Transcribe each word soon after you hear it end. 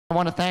I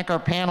want to thank our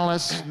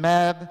panelists,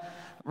 Meb,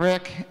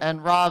 Rick,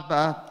 and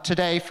Rob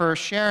today for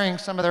sharing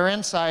some of their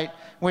insight,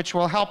 which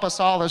will help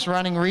us all as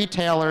running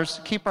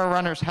retailers keep our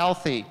runners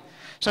healthy.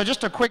 So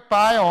just a quick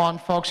bio on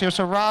folks here.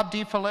 So Rob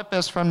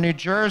DeFilippis from New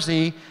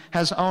Jersey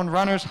has owned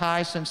Runner's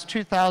High since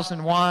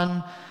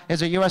 2001,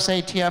 is a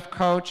USATF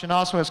coach, and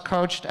also has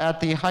coached at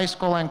the high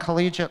school and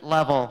collegiate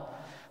level.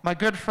 My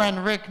good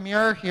friend Rick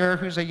Muhr here,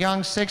 who's a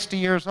young 60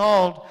 years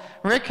old,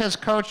 Rick has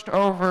coached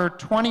over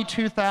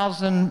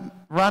 22,000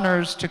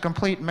 runners to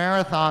complete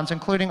marathons,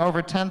 including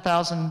over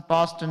 10,000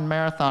 Boston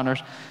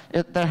marathoners.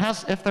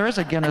 If there is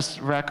a Guinness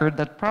record,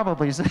 that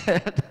probably is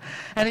it.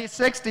 And he's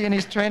 60 and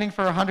he's training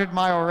for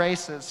 100-mile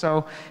races.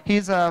 So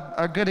he's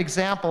a good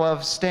example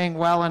of staying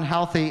well and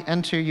healthy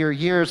into your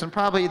years. And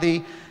probably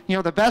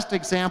the best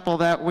example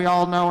that we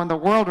all know in the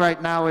world right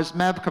now is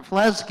Meb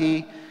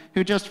Keflezighi,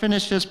 who just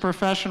finished his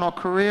professional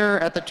career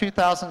at the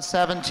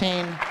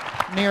 2017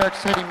 New York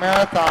City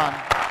Marathon.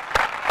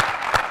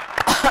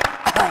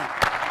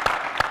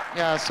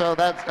 Yeah, so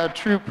that's a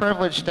true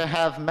privilege to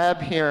have Meb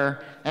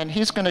here, and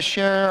he's going to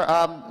share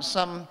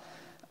some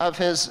of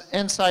his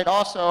insight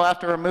also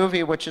after a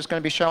movie which is going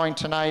to be showing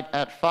tonight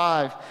at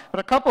 5. But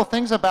a couple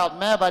things about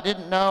Meb I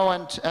didn't know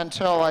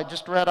until I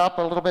just read up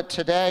a little bit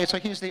today. So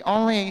he's the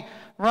only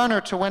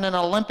runner to win an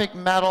Olympic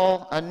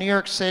medal, a New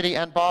York City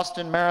and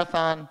Boston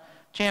Marathon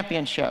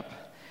championship.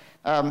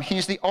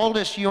 He's the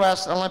oldest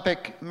U.S.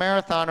 Olympic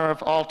marathoner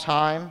of all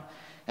time.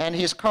 And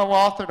he's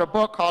co-authored a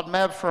book called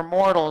Meb for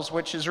Mortals,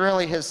 which is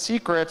really his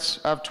secrets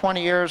of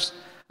 20 years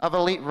of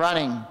elite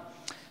running.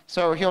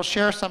 So he'll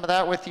share some of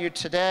that with you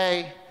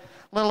today.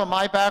 A little of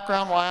my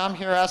background, why I'm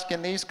here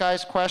asking these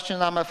guys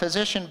questions. I'm a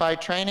physician by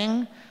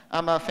training.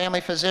 I'm a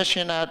family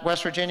physician at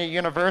West Virginia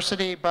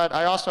University, but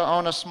I also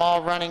own a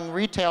small running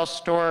retail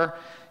store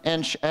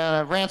in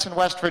Ranson,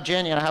 West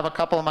Virginia, and I have a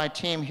couple of my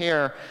team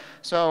here.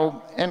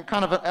 So, and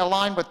kind of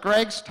aligned with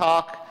Greg's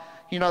talk,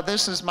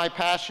 this is my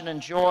passion and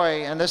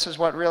joy, and this is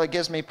what really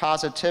gives me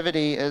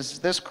positivity is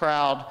this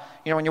crowd.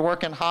 When you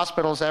work in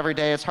hospitals every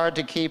day, it's hard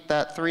to keep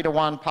that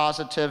 3-to-1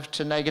 positive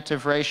to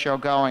negative ratio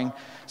going.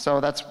 So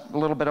that's a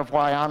little bit of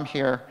why I'm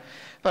here.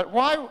 But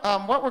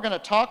what we're going to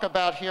talk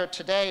about here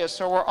today is,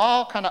 so we're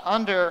all kind of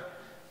under,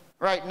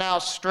 right now,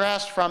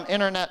 stress from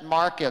internet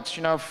markets,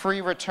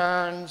 free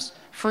returns,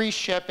 free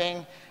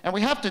shipping, and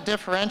we have to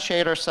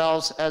differentiate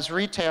ourselves as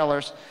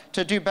retailers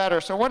to do better.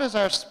 So what is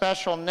our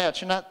special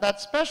niche? And that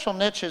special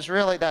niche is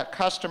really that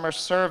customer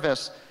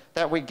service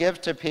that we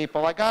give to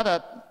people. I got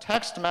a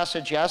text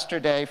message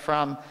yesterday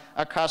from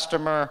a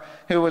customer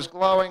who was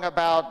glowing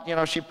about,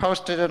 she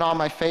posted it on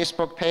my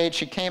Facebook page.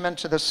 She came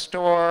into the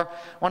store.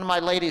 One of my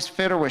ladies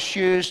fit her with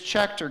shoes,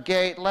 checked her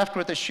gait, left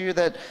with a shoe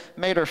that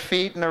made her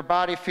feet and her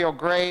body feel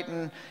great.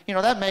 And,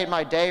 that made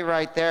my day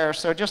right there.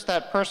 So just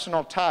that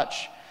personal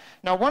touch.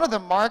 Now, one of the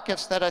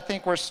markets that I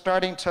think we're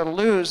starting to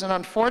lose, and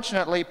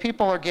unfortunately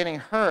people are getting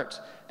hurt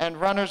and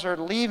runners are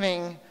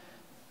leaving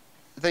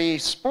the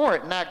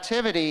sport and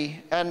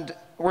activity, and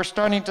we're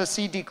starting to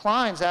see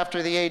declines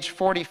after the age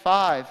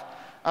 45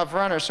 of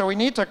runners. So we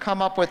need to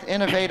come up with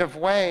innovative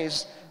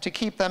ways to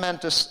keep them in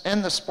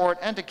the sport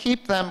and to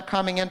keep them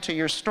coming into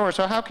your store.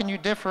 So how can you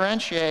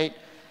differentiate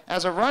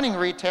as a running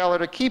retailer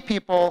to keep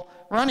people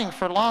running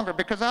for longer?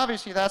 Because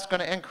obviously that's going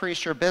to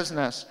increase your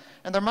business.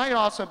 And there might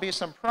also be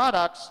some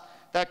products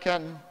that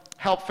can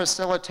help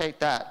facilitate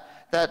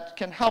that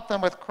can help them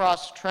with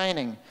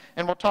cross-training.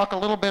 And we'll talk a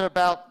little bit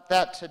about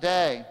that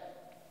today.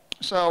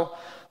 So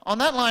on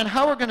that line,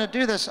 how we're going to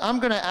do this, I'm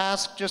going to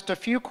ask just a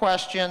few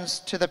questions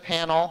to the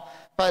panel,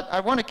 but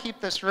I want to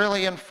keep this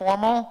really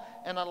informal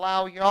and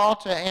allow y'all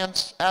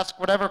to ask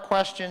whatever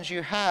questions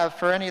you have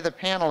for any of the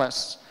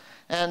panelists.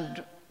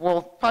 And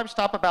we'll probably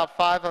stop about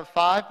 5 of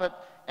 5,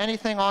 but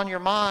anything on your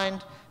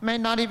mind may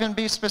not even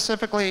be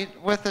specifically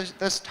with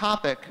this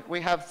topic.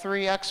 We have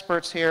 3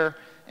 experts here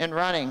in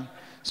running,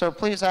 so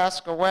please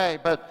ask away.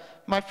 But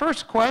my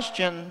first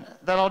question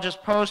that I'll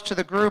just pose to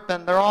the group,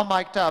 and they're all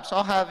mic'd up, so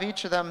I'll have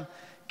each of them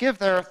give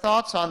their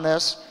thoughts on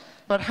this,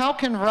 but how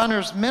can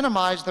runners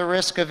minimize the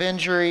risk of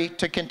injury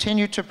to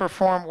continue to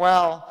perform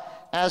well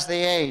as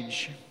they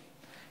age?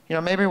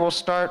 Maybe we'll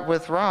start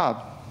with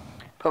Rob.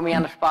 Put me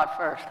on the spot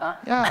first, huh?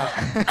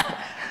 Yeah.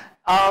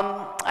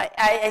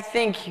 I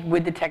think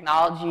with the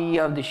technology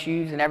of the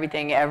shoes and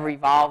everything ever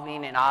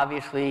evolving, and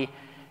obviously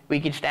we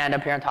could stand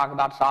up here and talk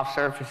about soft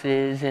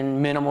surfaces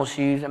and minimal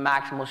shoes and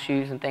maximal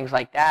shoes and things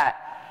like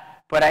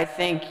that. But I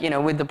think,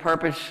 with the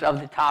purpose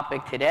of the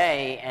topic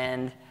today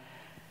and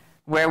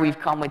where we've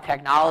come with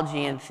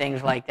technology and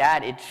things like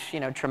that, it's,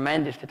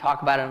 tremendous to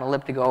talk about an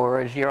elliptical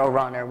or a zero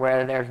runner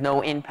where there's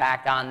no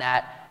impact on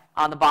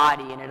the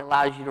body, and it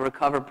allows you to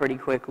recover pretty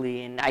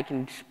quickly. And I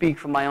can speak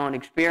from my own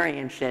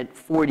experience at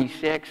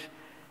 46,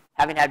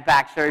 having had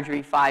back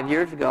surgery 5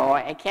 years ago.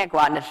 I can't go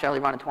out and necessarily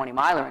run a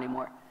 20-miler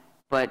anymore.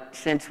 But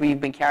since we've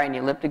been carrying the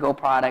elliptical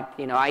product,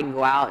 I can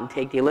go out and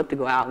take the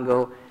elliptical out and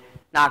go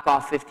knock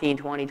off 15,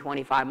 20,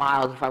 25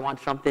 miles if I want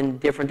something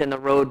different than the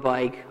road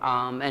bike.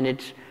 And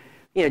it's,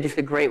 just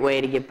a great way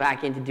to get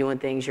back into doing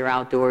things. You're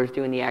outdoors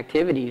doing the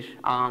activities.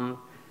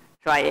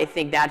 So I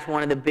think that's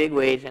one of the big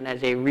ways, and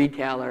as a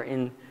retailer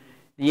in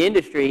the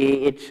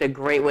industry, it's a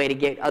great way to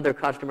get other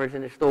customers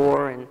in the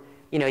store. And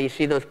you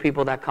see those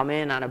people that come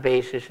in on a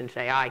basis and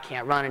say, oh, I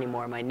can't run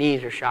anymore, my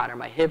knees are shot or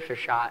my hips are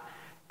shot.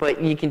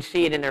 But you can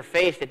see it in their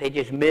face that they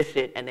just miss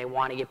it and they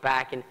want to get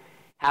back and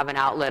have an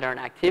outlet or an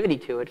activity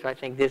to it. So I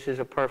think this is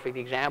a perfect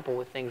example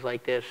with things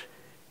like this,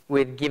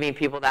 with giving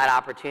people that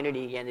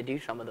opportunity again to do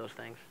some of those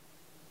things.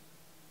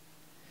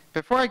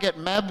 Before I get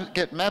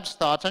Meb's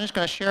thoughts, I'm just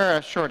going to share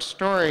a short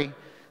story.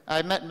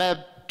 I met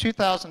Meb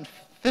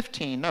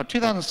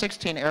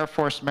 2016 Air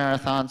Force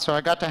Marathon, so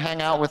I got to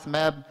hang out with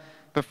Meb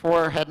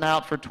before heading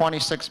out for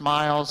 26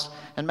 miles.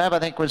 And Meb, I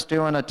think, was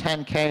doing a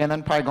 10K and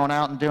then probably going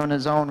out and doing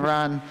his own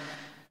run.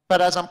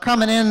 But as I'm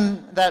coming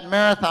in that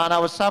marathon, I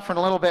was suffering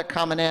a little bit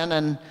coming in,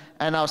 and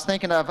I was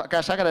thinking of,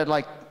 gosh, I got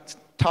to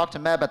talk to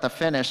Meb at the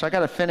finish. I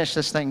got to finish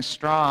this thing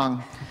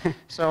strong.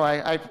 So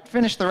I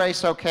finished the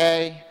race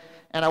okay.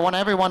 And I want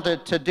everyone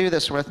to do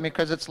this with me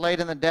because it's late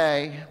in the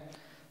day.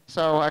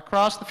 So I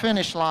crossed the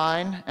finish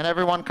line, and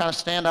everyone kind of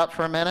stand up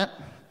for a minute.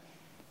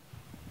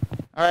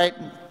 All right,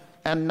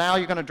 and now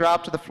you're going to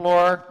drop to the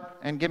floor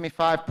and give me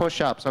 5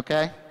 push-ups,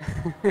 okay?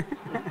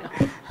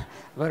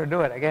 Better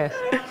do it, I guess.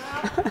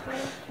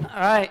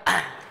 All right.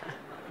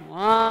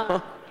 1,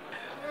 2,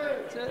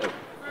 3,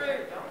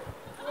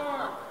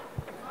 4,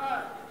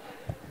 5.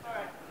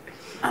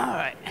 All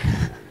right.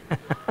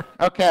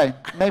 Okay,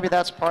 maybe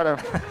that's part of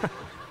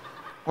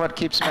what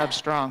keeps Meb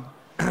strong.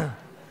 And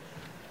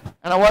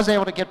I was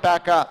able to get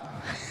back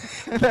up.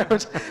 That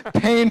was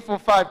painful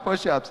 5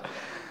 push-ups.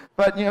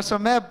 But, so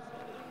Meb,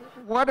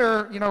 what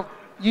are,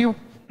 you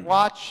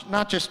watch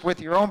not just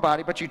with your own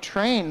body, but you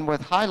train with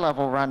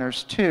high-level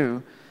runners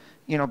too,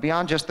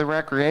 beyond just the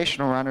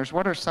recreational runners.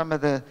 What are some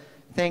of the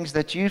things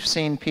that you've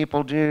seen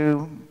people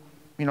do,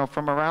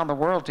 from around the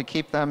world to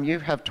keep them? You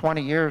have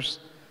 20 years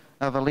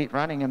of elite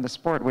running in the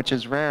sport, which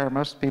is rare.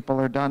 Most people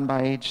are done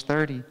by age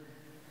 30.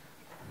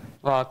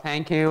 Well,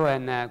 thank you,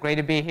 and great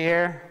to be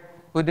here.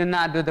 Who did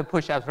not do the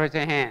push-ups? Raise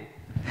your hand.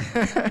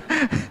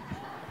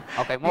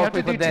 Okay, more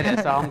people did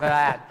it, so I'm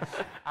glad.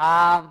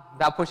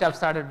 That push-up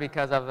started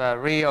because of the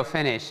Rio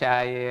finish.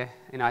 I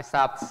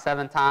stopped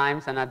 7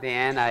 times, and at the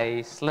end,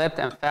 I slipped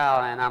and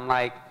fell, and I'm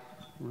like,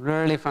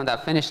 really from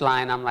that finish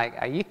line, I'm like,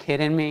 are you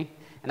kidding me?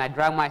 And I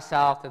dragged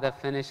myself to the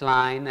finish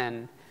line,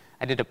 and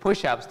I did the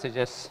push-ups to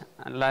just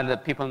let the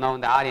people know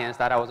in the audience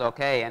that I was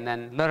okay. And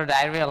then literally,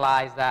 I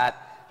realized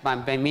that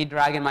by me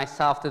dragging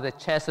myself to the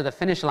chest of the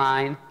finish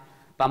line,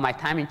 but my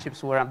timing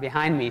chips were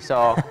behind me,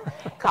 so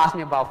it cost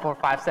me about 4 or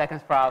 5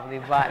 seconds probably,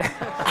 but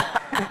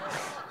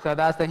so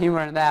that's the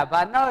humor in that.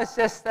 But no, it's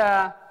just,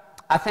 I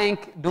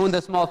think doing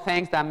the small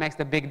things that makes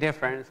the big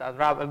difference. As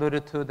Rob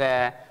alluded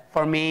to,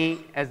 for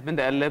me, it's been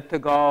the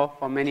elliptical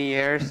for many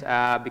years,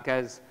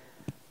 because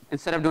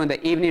instead of doing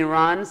the evening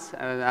runs,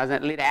 as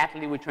an elite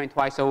athlete, we train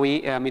twice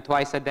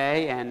a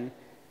day, and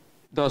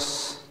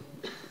those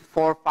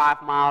 4 or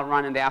 5 mile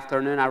run in the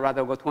afternoon, I'd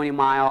rather go 20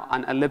 mile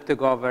on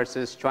elliptical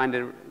versus trying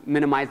to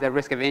minimize the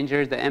risk of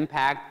injuries, the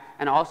impact,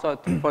 and also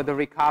for the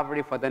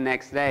recovery for the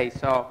next day.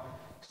 So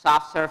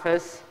soft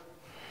surface,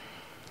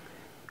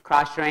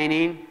 cross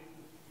training,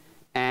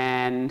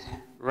 and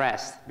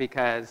rest,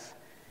 because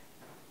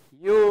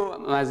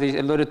you, as you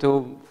alluded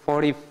to,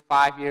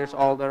 45 years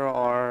older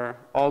or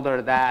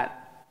older,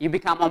 that you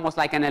become almost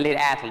like an elite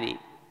athlete.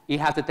 You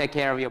have to take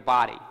care of your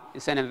body.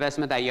 It's an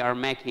investment that you are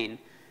making.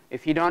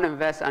 If you don't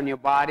invest on your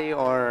body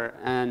or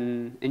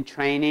in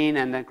training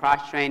and then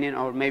cross-training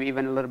or maybe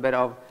even a little bit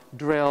of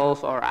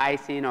drills or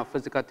icing or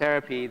physical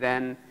therapy,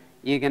 then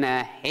you're going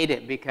to hate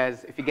it,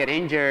 because if you get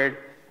injured,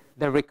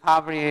 the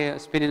recovery,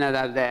 speeding of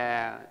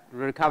the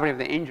recovery of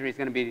the injury is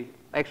going to be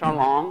extra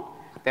long.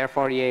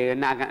 Therefore, you're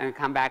not going to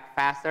come back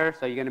faster,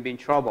 so you're going to be in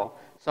trouble.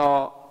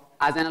 So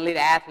as an elite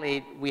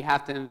athlete, we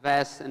have to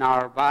invest in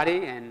our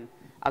body, and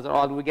as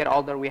we get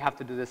older, we have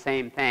to do the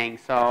same thing.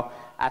 So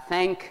I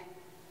think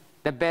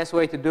the best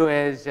way to do it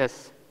is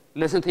just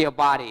listen to your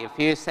body. If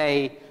you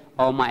say,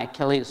 oh, my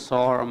Achilles is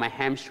sore, or my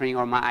hamstring,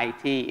 or my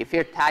IT, if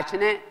you're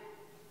touching it,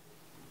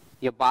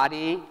 your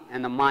body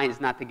and the mind is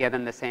not together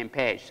on the same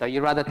page. So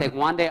you'd rather take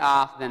 1 day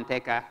off than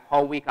take a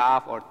whole week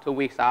off or 2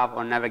 weeks off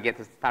or never get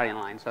to the starting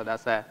line. So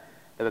that's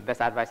the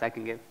best advice I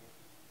can give.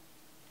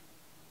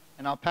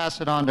 And I'll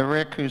pass it on to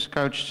Rick, who's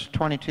coached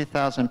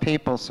 22,000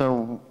 people.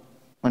 So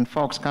when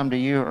folks come to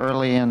you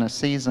early in a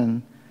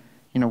season,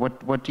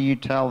 what do you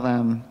tell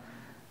them?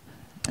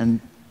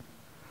 And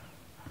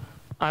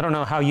I don't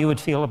know how you would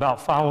feel about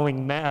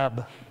following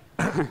Meb,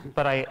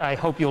 but I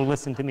hope you'll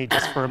listen to me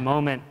just for a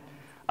moment.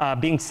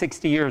 Being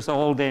 60 years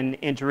old and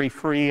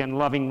injury-free and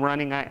loving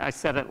running, I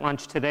said at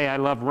lunch today, I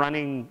love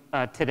running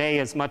today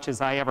as much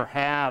as I ever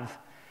have.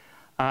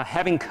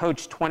 Having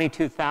coached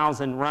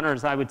 22,000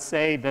 runners, I would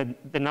say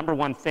that the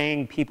 #1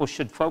 thing people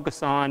should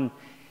focus on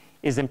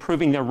is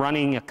improving their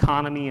running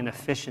economy and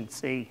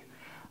efficiency.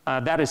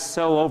 That is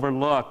so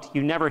overlooked.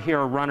 You never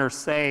hear a runner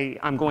say,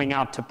 I'm going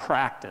out to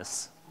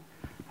practice.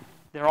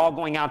 They're all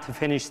going out to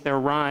finish their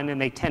run, and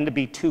they tend to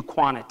be too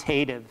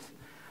quantitative.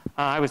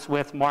 I was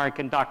with Mark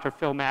and Dr.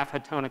 Phil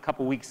Maffetone a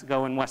couple weeks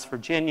ago in West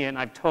Virginia, and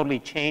I've totally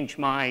changed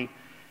my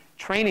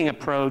training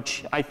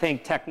approach. I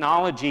think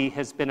technology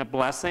has been a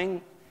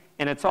blessing,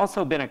 and it's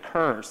also been a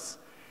curse,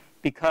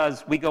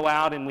 because we go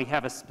out and we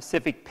have a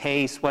specific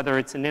pace, whether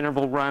it's an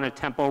interval run, a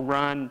tempo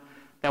run,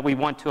 that we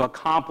want to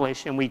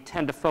accomplish, and we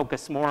tend to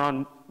focus more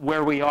on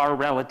where we are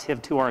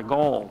relative to our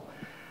goal.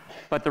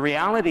 But the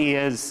reality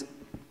is,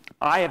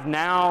 I have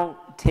now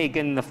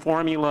taken the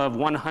formula of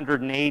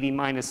 180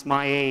 minus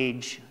my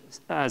age,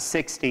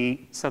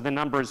 60, so the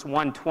number is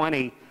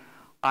 120.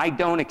 I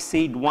don't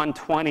exceed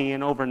 120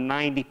 in over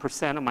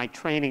 90% of my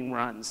training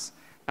runs.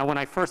 Now, when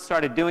I first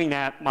started doing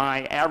that,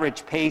 my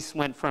average pace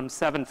went from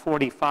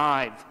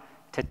 7:45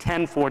 to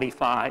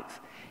 10:45,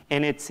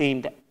 and it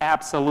seemed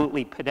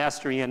absolutely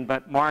pedestrian,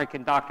 but Mark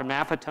and Dr.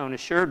 Maffetone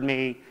assured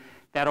me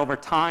that over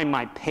time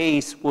my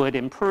pace would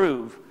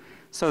improve.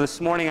 So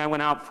this morning I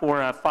went out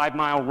for a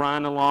 5-mile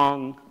run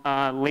along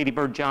Lady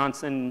Bird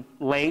Johnson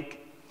Lake,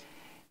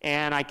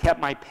 and I kept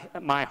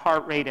my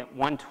heart rate at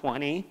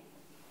 120,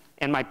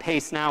 and my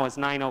pace now is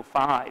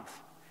 9:05.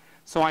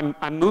 So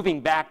I'm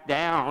moving back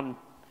down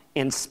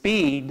in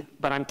speed,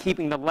 but I'm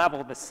keeping the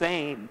level the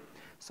same.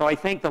 So I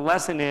think the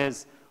lesson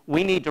is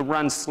we need to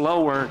run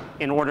slower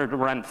in order to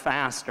run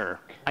faster.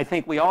 I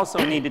think we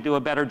also need to do a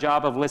better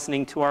job of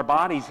listening to our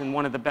bodies, and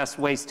one of the best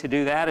ways to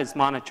do that is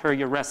monitor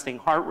your resting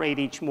heart rate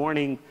each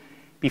morning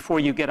before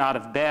you get out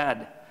of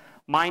bed.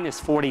 Mine is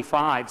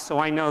 45, so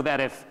I know that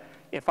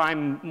if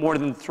I'm more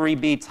than 3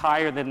 beats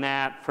higher than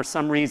that, for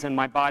some reason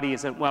my body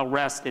isn't well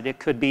rested. It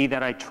could be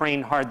that I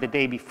trained hard the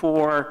day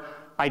before,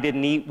 I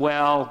didn't eat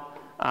well,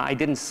 I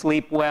didn't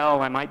sleep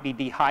well, I might be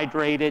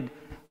dehydrated.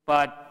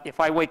 But if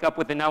I wake up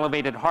with an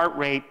elevated heart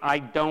rate, I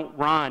don't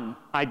run.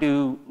 I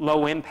do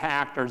low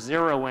impact or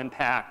zero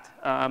impact.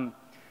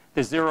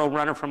 The Zero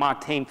Runner from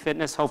Octane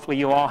Fitness, hopefully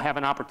you all have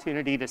an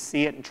opportunity to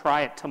see it and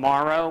try it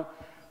tomorrow.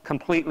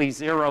 Completely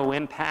zero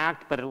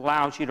impact, but it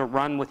allows you to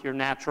run with your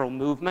natural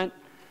movement.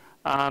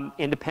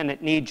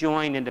 Independent knee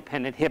joint,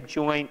 independent hip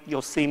joint.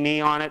 You'll see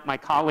me on it. My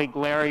colleague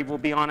Larry will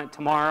be on it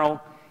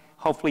tomorrow.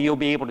 Hopefully you'll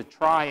be able to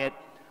try it.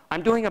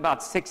 I'm doing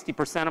about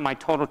 60% of my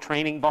total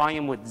training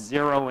volume with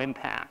zero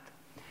impact.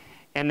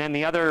 And then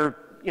the other,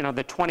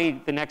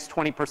 the next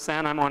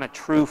 20%, I'm on a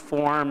true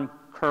form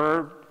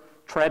curve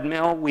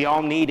treadmill. We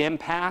all need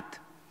impact.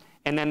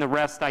 And then the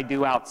rest I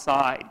do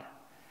outside.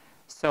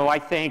 So I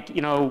think,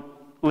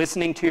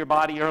 listening to your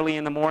body early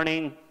in the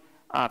morning,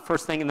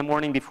 first thing in the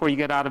morning before you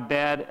get out of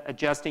bed,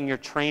 adjusting your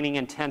training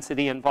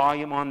intensity and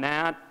volume on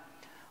that.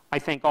 I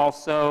think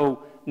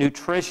also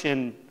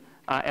nutrition.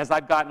 As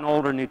I've gotten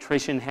older,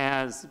 nutrition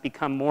has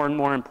become more and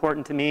more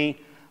important to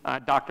me.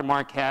 Dr.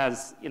 Mark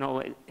has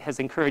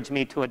encouraged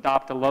me to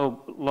adopt a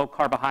low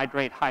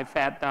carbohydrate, high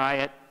fat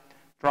diet,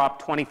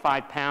 drop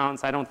 25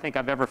 pounds. I don't think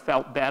I've ever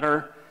felt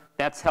better.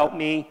 That's helped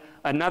me.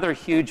 Another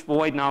huge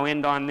void, and I'll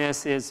end on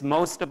this, is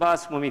most of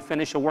us, when we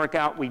finish a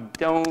workout, we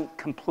don't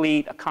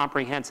complete a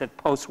comprehensive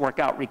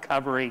post-workout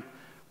recovery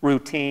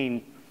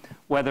routine,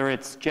 whether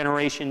it's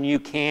Generation You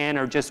Can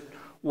or just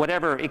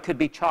whatever. It could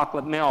be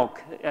chocolate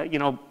milk,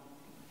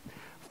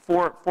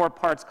 four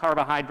parts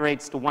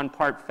carbohydrates to 1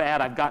 part fat.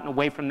 I've gotten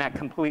away from that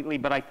completely,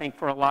 but I think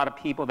for a lot of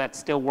people that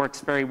still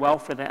works very well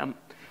for them.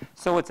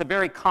 So it's a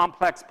very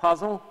complex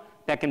puzzle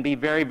that can be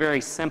very, very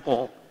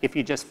simple if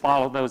you just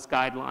follow those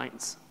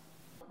guidelines.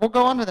 We'll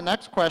go on to the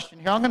next question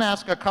here. I'm going to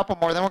ask a couple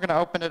more, then we're going to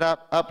open it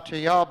up to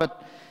y'all.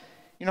 But,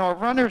 are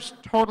runners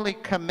totally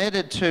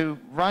committed to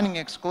running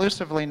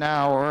exclusively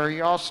now, or are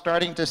y'all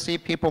starting to see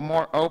people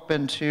more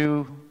open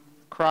to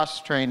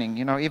cross-training,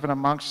 even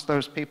amongst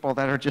those people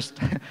that are just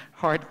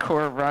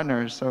hardcore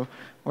runners? So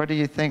what do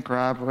you think,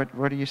 Rob?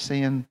 What are you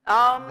seeing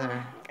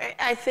there?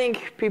 I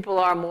think people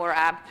are more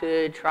apt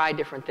to try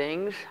different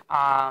things.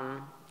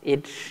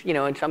 It's,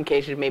 in some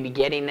cases, maybe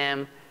getting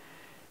them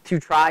to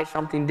try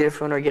something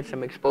different or get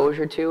some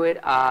exposure to it.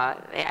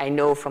 I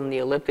know from the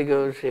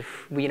ellipticos,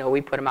 if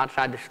we put them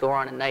outside the store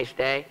on a nice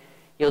day,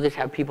 you'll just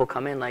have people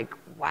come in like,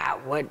 wow,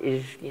 what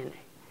is,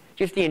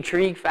 just the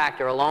intrigue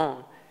factor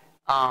alone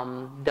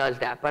does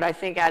that. But I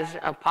think as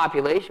a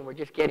population, we're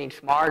just getting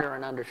smarter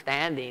and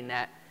understanding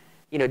that,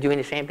 doing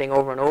the same thing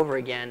over and over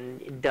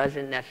again, it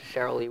doesn't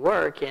necessarily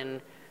work.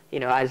 And,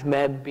 as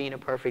Meb being a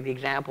perfect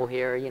example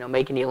here,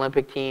 making the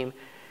Olympic team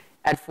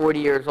at 40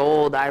 years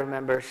old, I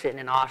remember sitting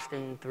in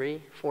Austin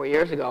 3-4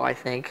 years ago, I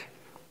think,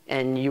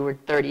 and you were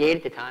 38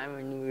 at the time,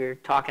 and we were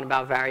talking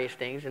about various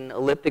things, and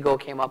elliptical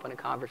came up in a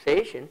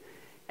conversation,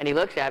 and he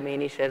looks at me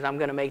and he says, I'm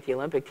going to make the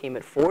Olympic team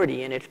at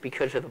 40, and it's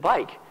because of the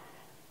bike.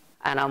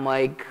 And I'm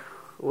like,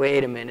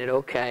 wait a minute,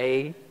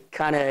 okay,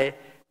 kind of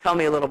tell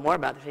me a little more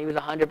about this. And he was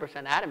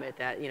 100% adamant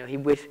that, he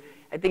wished,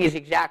 I think his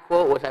exact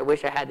quote was, I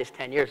wish I had this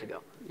 10 years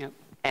ago. Yep.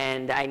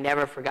 And I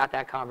never forgot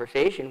that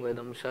conversation with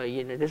him. So,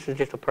 this is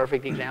just a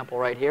perfect example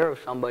right here of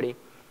somebody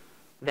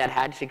that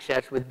had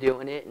success with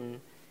doing it. And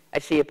I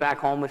see it back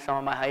home with some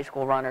of my high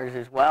school runners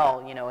as well.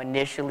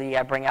 Initially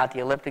I bring out the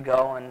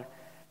elliptical and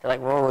they're like,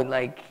 whoa,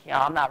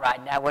 I'm not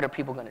riding that. What are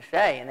people going to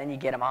say? And then you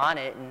get them on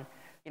it. And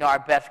our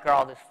best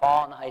girl this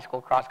fall in the high school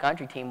cross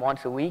country team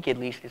once a week at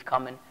least is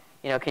coming,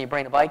 can you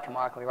bring the bike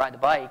tomorrow? Can we ride the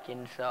bike?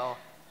 And so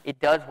it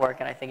does work,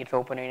 and I think it's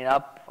opening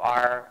up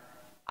our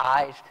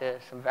eyes to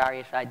some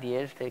various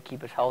ideas to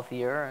keep us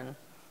healthier and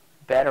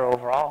better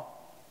overall.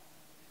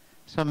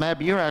 So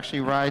Meb, you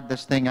actually ride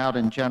this thing out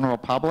in general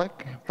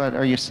public, but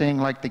are you seeing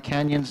like the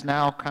Kenyans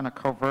now kind of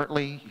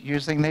covertly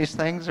using these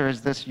things, or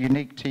is this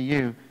unique to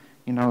you,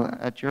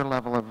 at your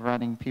level of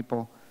running,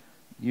 people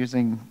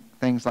using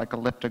things like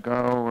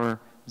Elliptigo or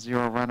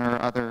Zero Runner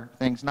or other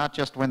things, not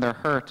just when they're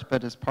hurt,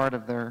 but as part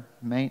of their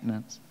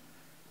maintenance?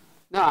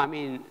 No, I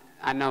mean,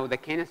 I know the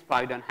Kenyans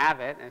probably don't have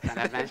it. It's an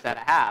advantage that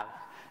I have.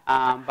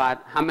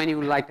 But how many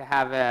would like to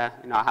have I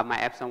have my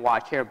Epson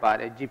watch here,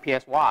 but a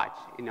GPS watch,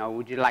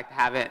 would you like to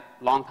have it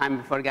long time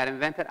before it got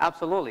invented?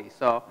 Absolutely.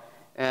 So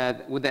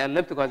with the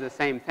elliptical, it's the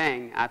same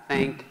thing. I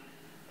think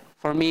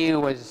for me, it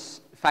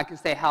was, if I can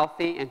stay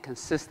healthy and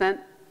consistent,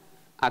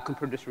 I can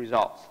produce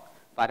results.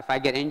 But if I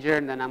get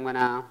injured, then I'm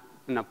gonna,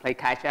 play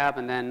catch up,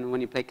 and then when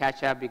you play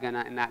catch up, you're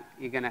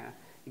gonna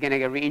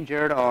get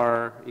re-injured,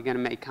 or you're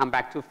gonna come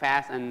back too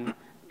fast and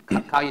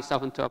call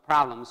yourself into a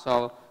problem.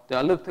 So the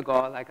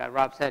elliptical, like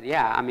Rob said,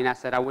 yeah, I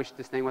said I wish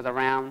this thing was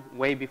around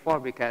way before,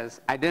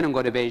 because I didn't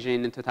go to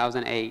Beijing in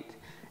 2008.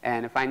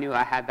 And if I knew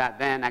I had that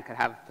then, I could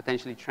have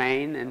potentially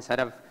trained instead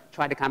of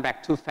trying to come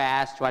back too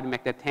fast, try to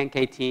make the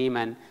 10K team,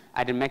 and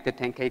I didn't make the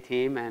 10K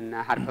team, and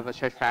I had to put a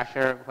chest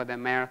fracture for the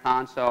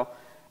marathon. So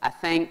I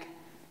think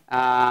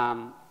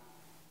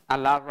I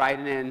love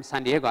riding in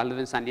San Diego. I live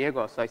in San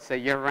Diego, so it's a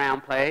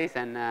year-round place,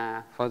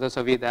 and for those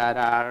of you that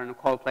are in a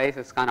cold place,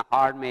 it's kind of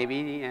hard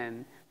maybe,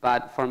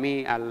 but for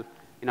me, I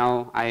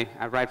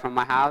ride from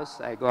my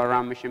house. I go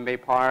around Mission Bay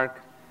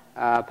Park,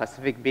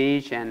 Pacific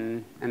Beach,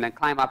 and then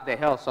climb up the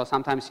hill. So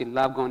sometimes you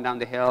love going down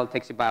the hill. It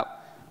takes you about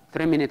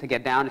 3 minutes to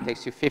get down. It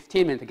takes you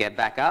 15 minutes to get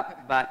back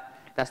up. But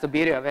that's the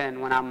beauty of it. And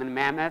when I'm in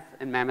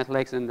Mammoth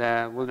Lakes in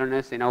the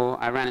wilderness,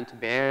 I ran into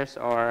bears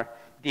or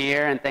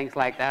deer and things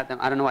like that.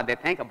 I don't know what they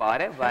think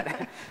about it, but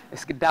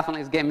it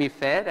definitely is getting me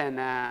fit, and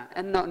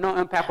no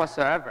impact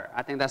whatsoever.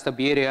 I think that's the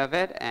beauty of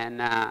it.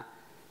 And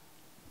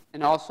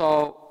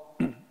also,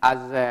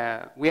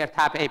 as we are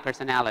type A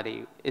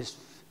personality,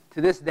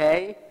 to this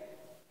day,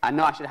 I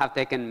know I should have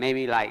taken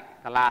maybe like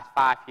the last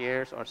 5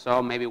 years or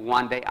so, maybe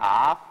one day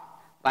off,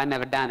 but I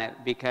never done it,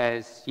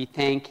 because you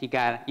think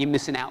you're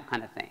missing out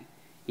kind of thing.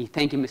 You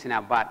think you're missing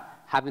out, but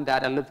having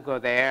that elliptical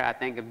there, I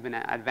think it's been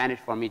an advantage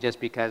for me, just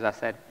because I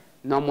said,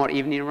 no more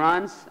evening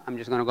runs. I'm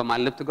just going to go my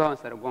elliptical.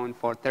 Instead of going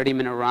for a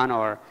 30-minute run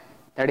or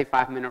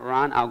 35-minute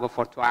run, I'll go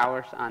for 2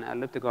 hours on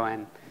elliptical.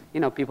 And,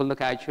 people look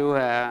at you,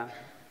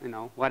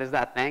 what is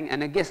that thing?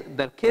 And I guess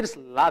the kids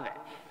love it.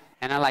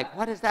 And I'm like,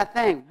 what is that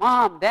thing?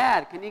 Mom,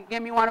 Dad, can you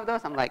give me one of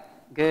those? I'm like,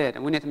 good.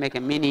 And we need to make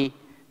a mini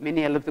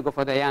elliptical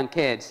for the young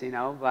kids,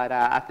 But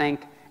I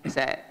think it's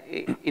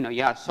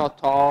you are so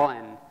tall,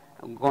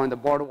 and going the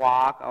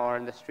boardwalk or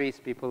in the streets,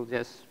 people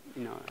just,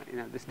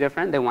 it's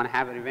different. They want to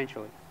have it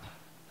eventually.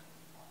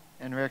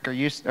 And Rick, are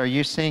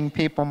you seeing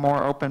people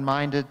more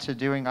open-minded to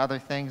doing other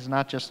things,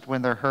 not just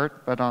when they're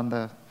hurt, but on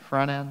the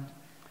front end?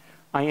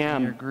 I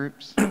am. In your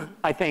groups?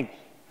 I think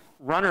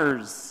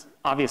runners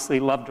obviously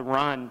love to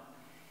run,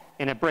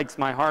 and it breaks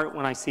my heart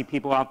when I see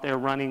people out there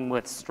running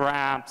with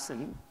straps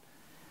and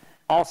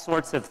all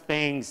sorts of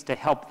things to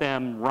help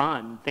them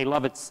run. They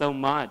love it so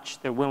much,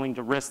 they're willing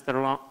to risk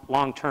their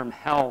long-term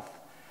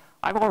health.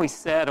 I've always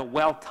said a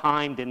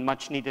well-timed and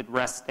much-needed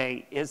rest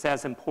day is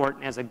as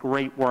important as a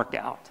great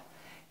workout.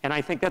 And I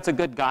think that's a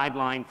good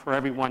guideline for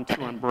everyone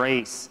to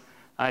embrace.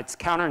 It's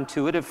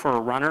counterintuitive for a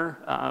runner.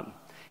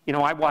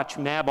 I watch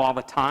Meb all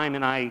the time,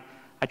 and I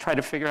try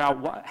to figure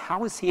out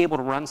how is he able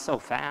to run so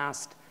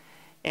fast.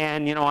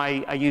 And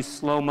I use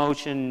slow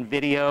motion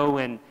video,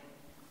 and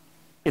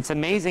it's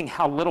amazing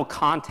how little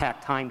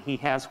contact time he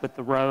has with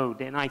the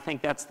road. And I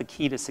think that's the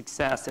key to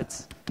success.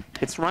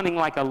 It's running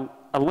like a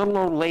little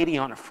old lady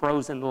on a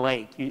frozen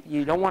lake.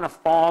 You don't want to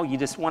fall. You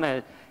just want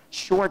a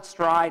short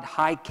stride,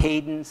 high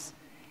cadence.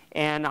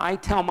 And I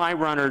tell my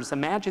runners,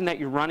 imagine that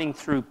you're running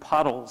through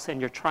puddles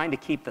and you're trying to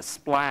keep the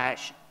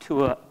splash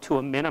to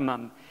a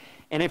minimum.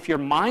 And if you're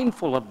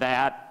mindful of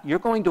that, you're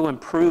going to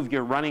improve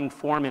your running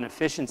form and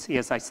efficiency,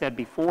 as I said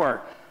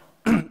before.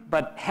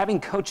 But having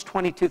coached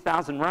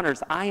 22,000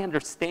 runners, I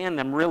understand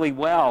them really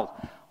well.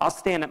 I'll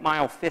stand at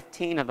mile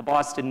 15 of the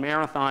Boston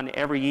Marathon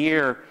every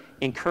year,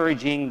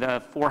 encouraging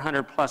the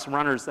 400-plus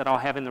runners that I'll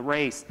have in the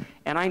race.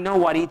 And I know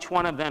what each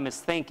one of them is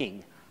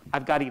thinking.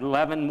 I've got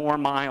 11 more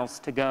miles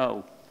to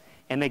go.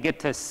 And they get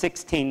to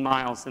 16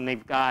 miles, and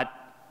they've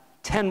got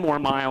 10 more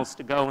miles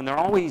to go, and they're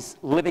always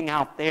living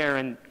out there.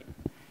 And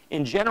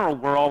in general,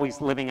 we're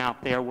always living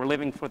out there. We're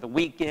living for the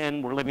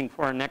weekend. We're living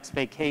for our next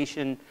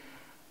vacation.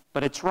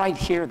 But it's right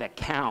here that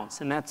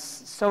counts, and that's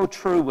so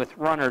true with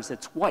runners.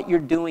 It's what you're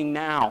doing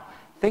now.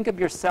 Think of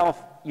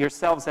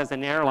yourselves as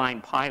an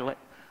airline pilot.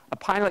 A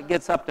pilot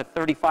gets up to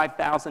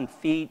 35,000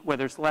 feet where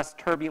there's less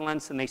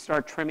turbulence, and they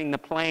start trimming the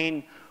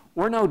plane.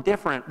 We're no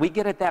different. We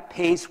get at that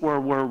pace where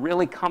we're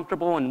really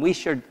comfortable, and we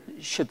should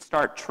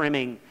start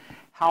trimming.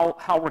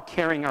 how we're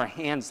carrying our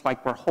hands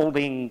like we're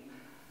holding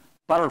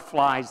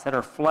butterflies that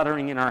are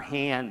fluttering in our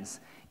hands.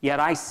 Yet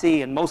I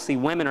see, and mostly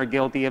women are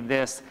guilty of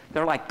this,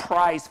 they're like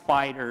prize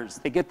fighters.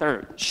 They get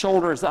their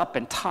shoulders up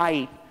and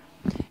tight,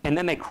 and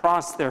then they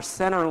cross their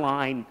center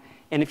line.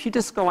 And if you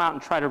just go out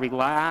and try to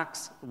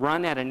relax,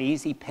 run at an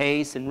easy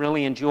pace, and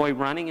really enjoy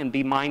running and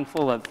be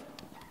mindful of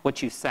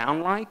what you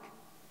sound like,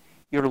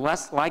 you're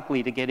less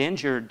likely to get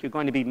injured. You're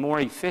going to be more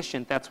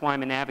efficient. That's why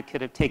I'm an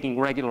advocate of taking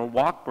regular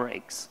walk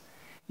breaks.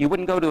 You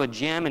wouldn't go to a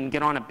gym and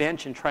get on a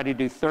bench and try to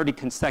do 30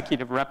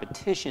 consecutive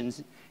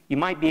repetitions. You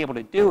might be able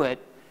to do it,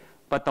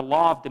 but the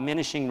law of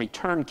diminishing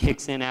return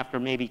kicks in after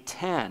maybe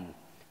 10.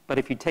 But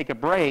if you take a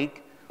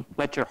break,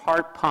 let your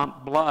heart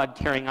pump blood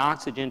carrying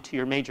oxygen to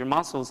your major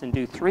muscles and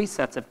do 3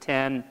 sets of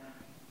 10,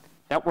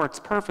 that works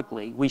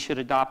perfectly. We should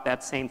adopt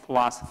that same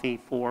philosophy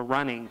for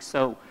running.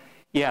 So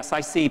yes,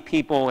 I see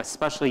people,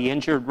 especially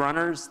injured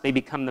runners, they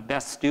become the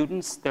best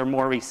students. They're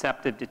more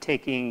receptive to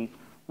taking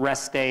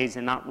rest days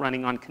and not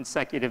running on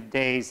consecutive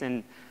days.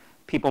 And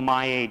people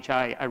my age,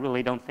 I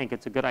really don't think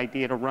it's a good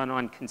idea to run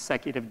on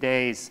consecutive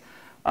days.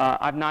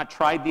 I've not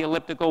tried the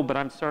elliptical, but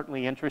I'm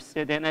certainly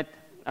interested in it.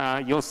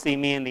 You'll see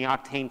me in the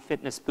Octane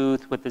Fitness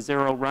booth with the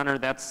Zero Runner.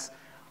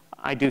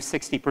 I do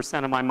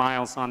 60% of my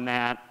miles on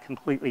that,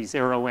 completely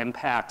zero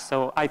impact.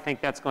 So I think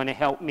that's going to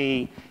help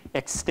me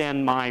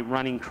extend my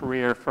running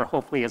career for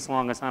hopefully as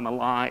long as I'm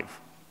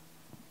alive.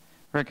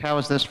 Rick, how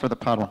is this for the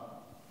puddle?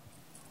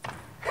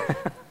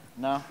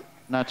 No?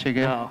 Not too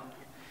good? No.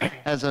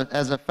 As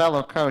a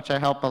fellow coach, I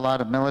help a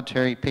lot of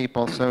military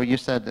people. So you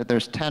said that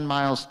there's 10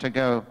 miles to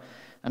go.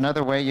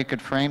 Another way you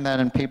could frame that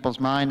in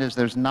people's mind is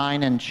there's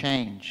 9 and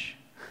change.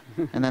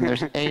 And then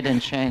there's 8 and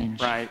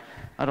change. Right.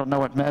 I don't know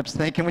what Meb's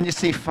thinking when you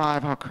see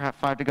 5. Oh crap,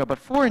 5 to go. But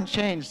 4 and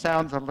change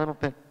sounds a little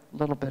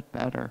bit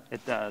better.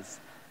 It does.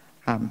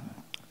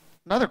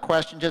 Another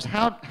question, just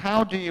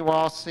how do you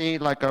all see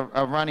like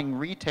a running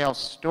retail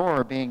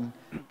store being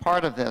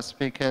part of this?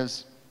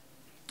 Because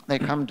they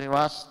come to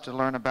us to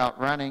learn about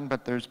running,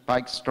 but there's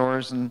bike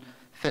stores and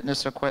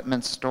fitness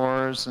equipment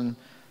stores and,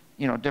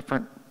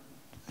 different,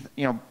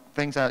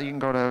 things that you can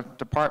go to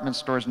department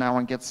stores now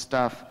and get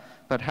stuff.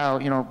 But how,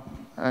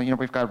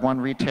 we've got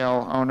one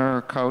retail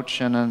owner,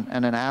 coach, and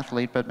an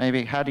athlete, but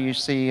maybe how do you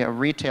see a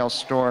retail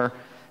store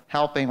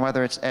helping,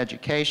 whether it's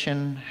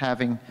education,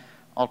 having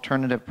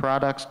alternative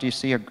products? Do you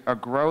see a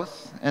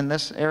growth in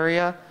this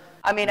area?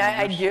 I mean,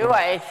 I do.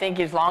 I think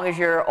as long as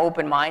you're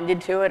open-minded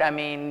to it. I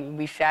mean,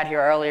 we sat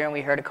here earlier and we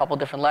heard a couple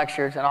different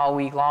lectures, and all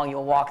week long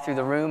you'll walk through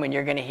the room and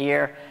you're going to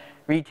hear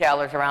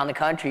retailers around the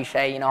country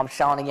say, I'm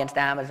selling against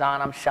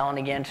Amazon, I'm selling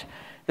against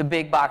the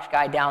big box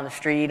guy down the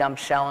street, I'm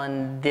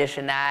selling this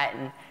and that.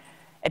 And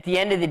at the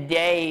end of the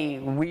day,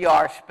 we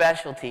are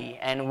specialty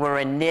and we're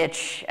a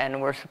niche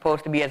and we're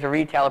supposed to be, as a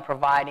retailer,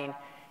 providing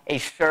a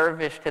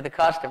service to the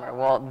customer.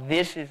 Well,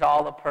 this is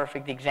all a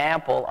perfect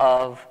example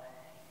of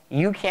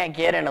you can't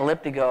get an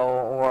elliptigo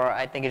or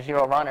I think a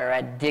Zero Runner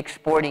at Dick's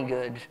Sporting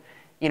Goods.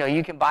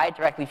 You can buy it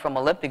directly from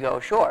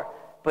Elliptigo, sure,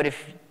 but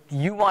if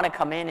you want to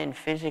come in and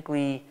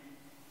physically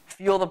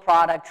feel the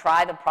product,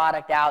 try the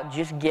product out,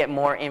 just get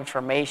more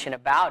information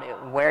about it,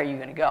 where are you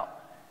going to go?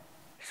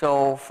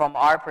 So from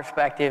our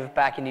perspective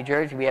back in New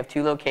Jersey, we have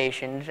 2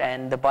 locations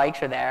and the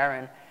bikes are there,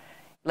 and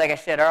like I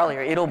said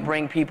earlier, it'll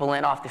bring people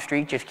in off the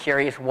street just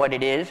curious what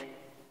it is.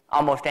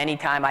 Almost any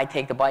time I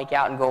take the bike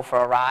out and go for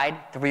a ride,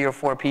 3 or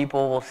 4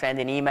 people will send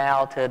an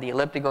email to the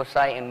Elliptigo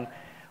site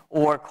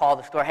or call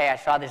the store, hey, I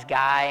saw this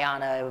guy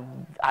on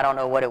I don't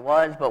know what it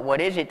was, but what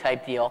is it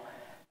type deal.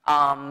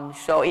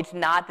 So it's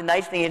not, the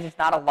nice thing is it's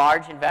not a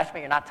large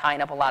investment. You're not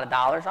tying up a lot of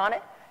dollars on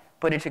it,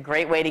 but it's a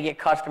great way to get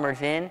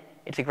customers in.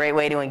 It's a great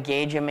way to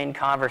engage them in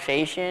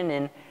conversation.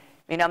 And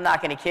I'm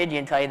not going to kid you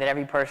and tell you that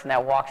every person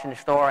that walks in the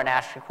store and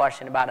asks a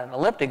question about an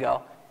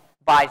Elliptigo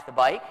buys the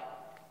bike.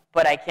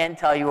 But I can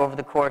tell you over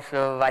the course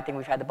of, I think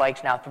we've had the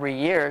bikes now 3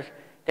 years,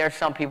 there's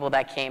some people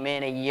that came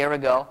in a year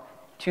ago,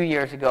 2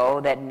 years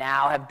ago, that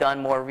now have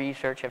done more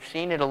research, have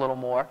seen it a little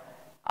more,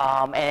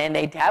 and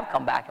they have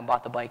come back and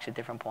bought the bikes at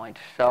different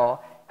points. So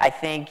I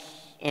think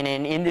in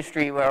an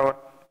industry where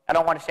I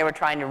don't want to say we're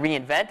trying to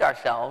reinvent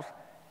ourselves,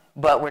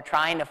 but we're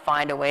trying to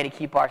find a way to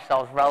keep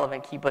ourselves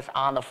relevant, keep us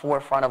on the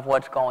forefront of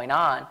what's going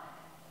on.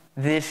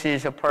 This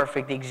is a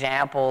perfect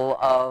example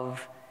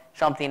of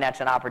something that's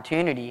an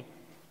opportunity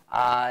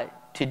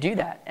to do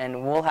that.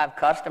 And we'll have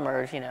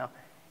customers,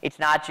 it's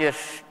not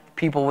just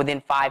people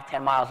within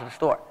 5-10 miles of the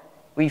store.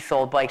 We've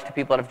sold bikes to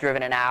people that have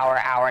driven an hour,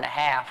 hour and a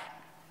half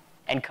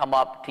and come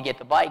up to get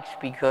the bikes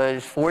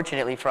because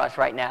fortunately for us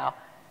right now,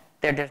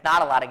 there's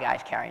not a lot of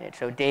guys carrying it.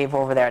 So Dave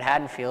over there at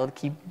Haddonfield,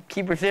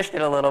 keep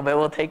resisting a little bit.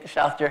 We'll take the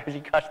South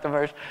Jersey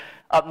customers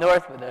up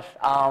north with us.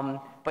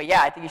 But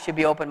yeah, I think you should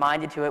be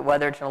open-minded to it,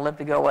 whether it's an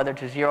Elliptigo, whether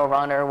it's a Zero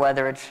Runner,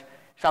 whether it's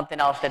something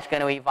else that's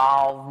going to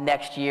evolve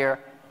next year,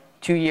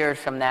 2 years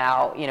from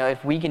now.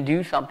 If we can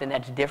do something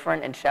that's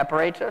different and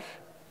separates us,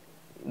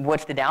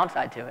 what's the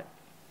downside to it?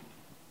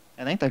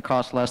 I think they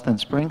cost less than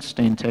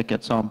Springsteen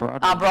tickets on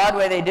Broadway. On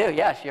Broadway they do,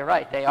 yes, you're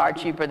right. They are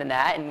cheaper than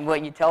that, and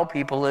what you tell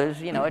people is,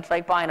 it's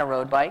like buying a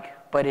road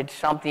bike. but it's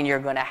something you're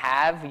going to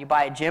have. You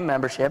buy a gym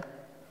membership,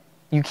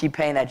 you keep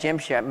paying that gym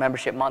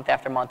membership month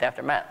after month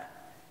after month.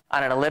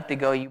 On an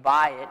elliptical, you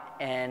buy it,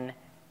 and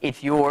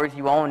it's yours,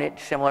 you own it,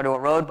 similar to a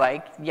road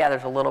bike. Yeah,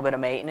 there's a little bit of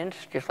maintenance,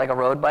 just like a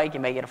road bike. You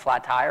may get a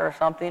flat tire or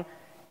something,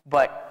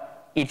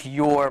 but it's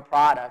your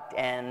product,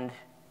 and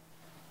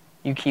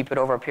you keep it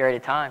over a period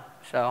of time.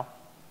 So,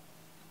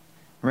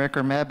 Rick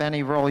or Meb,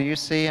 any role you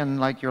see in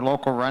like your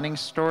local running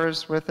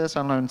stores with this? I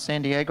don't know, in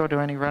San Diego, do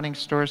any running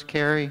stores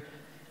carry,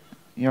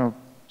 you know,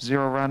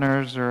 zero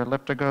runners or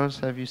ellipticals?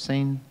 Have you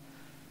seen?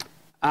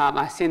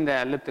 I've seen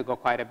the elliptical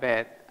quite a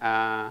bit.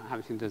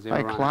 Haven't seen the zero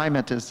Like runner.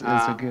 climate is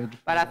a good.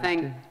 But I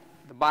think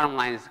the bottom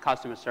line is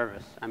customer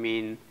service. I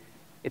mean,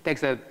 it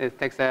takes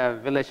a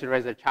village to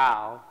raise a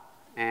child,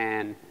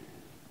 and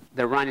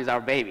the run is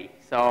our baby.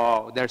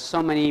 So there's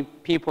so many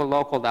people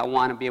local that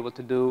want to be able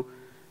to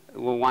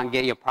want to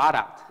get your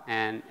product.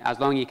 And as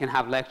long as you can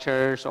have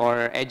lectures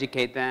or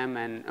educate them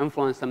and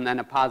influence them in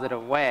a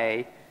positive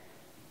way,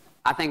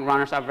 I think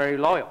runners are very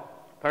loyal,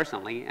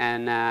 personally.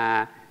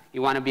 And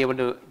you want to be able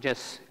to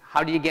just,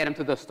 how do you get them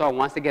to the store?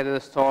 Once they get to the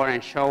store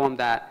and show them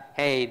that,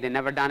 hey, they've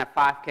never done a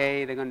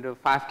 5K, they're going to do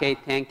a 5K,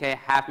 10K,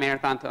 half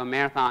marathon to a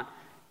marathon,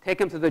 take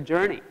them to the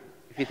journey.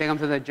 If you take them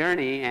to the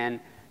journey, and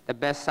the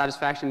best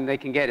satisfaction they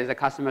can get is a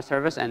customer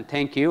service and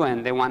thank you,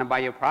 and they want to buy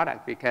your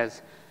product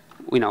because,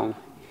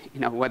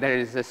 whether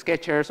it's a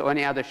Skechers or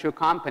any other shoe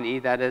company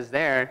that is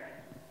there,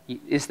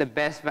 it's the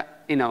best,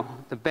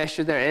 the best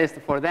shoe there is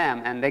for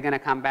them, and they're going to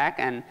come back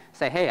and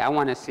say, hey, I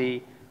want to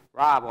see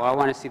Rob, or I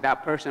want to see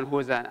that person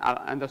who's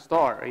in the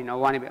store.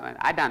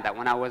 I done that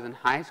when I was in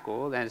high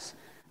school.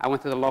 I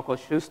went to the local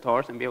shoe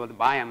stores and be able to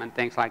buy them and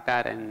things like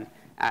that, and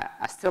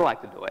I still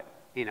like to do it.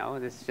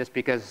 It's just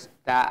because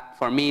that,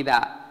 for me,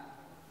 that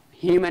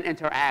human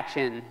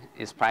interaction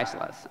is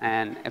priceless.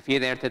 And if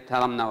you're there to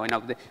tell them no,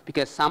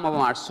 because some of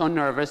them are so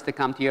nervous to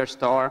come to your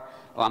store,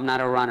 oh, I'm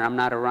not a runner, I'm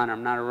not a runner,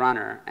 I'm not a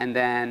runner. And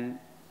then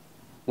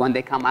when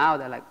they come out,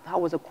 they're like, that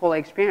was a cool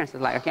experience.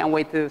 It's like, I can't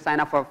wait to sign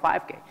up for a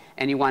 5K.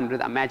 And you want to do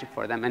that magic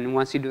for them. And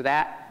once you do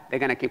that, they're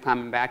going to keep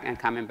coming back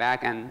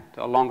and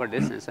to a longer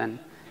distance. And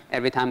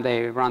every time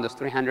they run those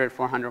 300,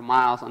 400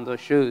 miles on those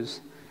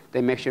shoes,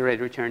 they make sure they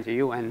return to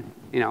you. And,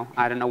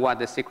 I don't know what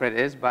the secret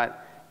is,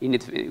 but you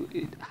need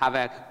to have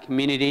a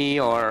community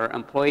or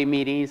employee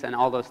meetings and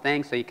all those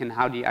things so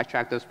how do you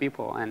attract those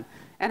people and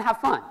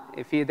have fun.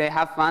 If they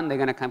have fun, they're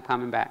going to come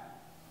coming back.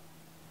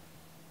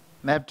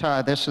 Meb,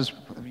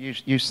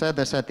 you said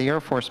this at the Air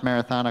Force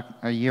Marathon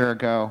a year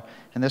ago,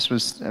 and this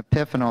was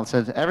epiphanal. It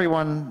says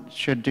everyone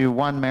should do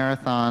one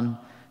marathon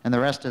and the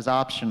rest is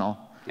optional.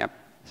 Yep.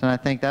 So I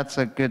think that's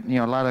a good,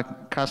 a lot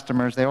of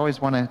customers, they always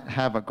want to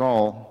have a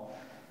goal.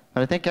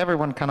 But I think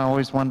everyone kind of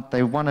always want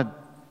to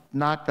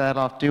knock that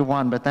off, do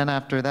one, but then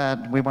after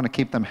that, we want to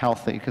keep them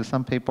healthy, because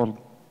some people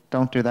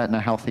don't do that in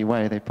a healthy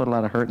way. They put a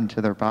lot of hurt into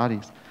their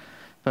bodies.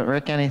 But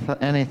Rick, any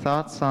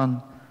thoughts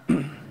on?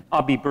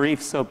 I'll be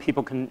brief so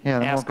people can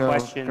ask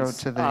questions. Go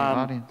to the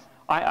audience.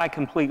 I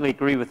completely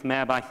agree with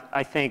Meb.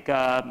 I think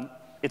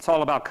it's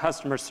all about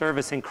customer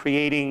service and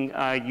creating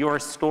your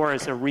store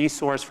as a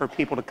resource for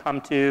people to come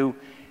to,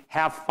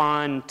 have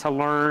fun, to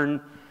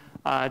learn,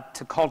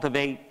 to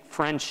cultivate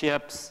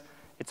friendships.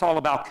 It's all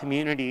about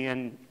community,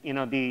 and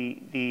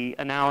the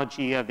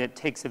analogy of it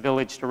takes a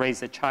village to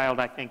raise a child,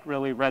 I think,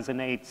 really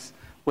resonates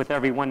with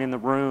everyone in the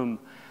room.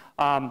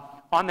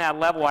 On that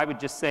level, I would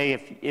just say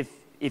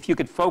if you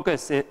could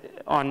focus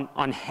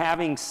on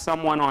having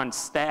someone on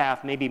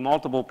staff, maybe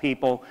multiple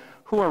people,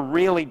 who are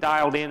really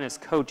dialed in as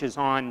coaches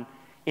on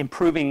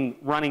improving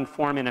running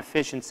form and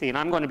efficiency. And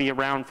I'm going to be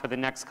around for the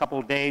next couple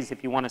of days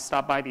if you want to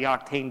stop by the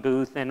Octane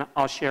booth, and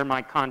I'll share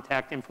my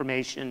contact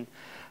information.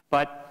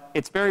 But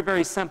it's very,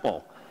 very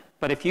simple.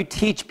 But if you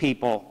teach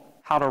people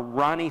how to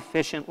run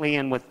efficiently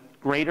and with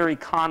greater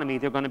economy,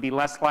 they're going to be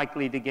less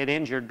likely to get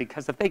injured,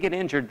 because if they get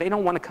injured, they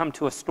don't want to come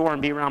to a store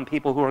and be around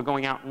people who are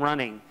going out and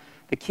running.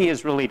 The key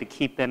is really to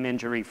keep them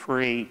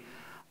injury-free.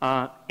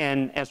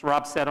 And as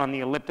Rob said on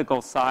the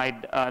elliptical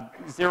side,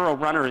 Zero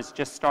Runner is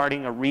just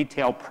starting a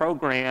retail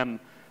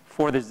program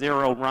for the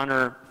Zero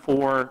Runner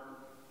for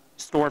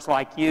stores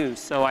like you.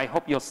 So I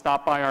hope you'll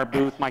stop by our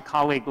booth. My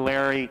colleague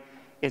Larry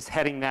is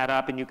heading that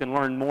up, and you can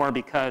learn more,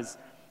 because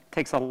it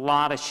takes a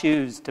lot of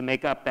shoes to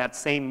make up that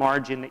same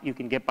margin that you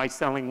can get by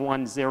selling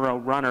one Zero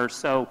Runner.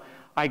 So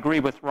I agree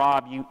with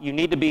Rob. You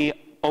need to be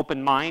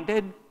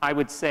open-minded. I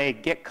would say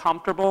get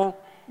comfortable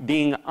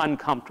being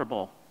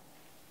uncomfortable.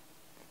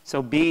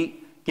 So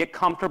get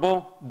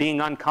comfortable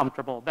being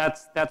uncomfortable.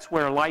 That's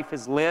where life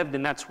is lived,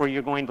 and that's where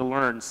you're going to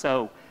learn.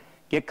 So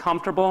get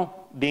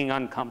comfortable being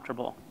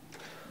uncomfortable.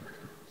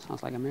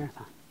 Sounds like a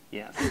marathon.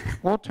 Yes.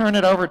 We'll turn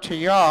it over to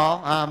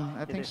y'all.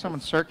 I think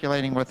someone's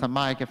circulating with a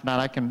mic. If not,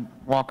 I can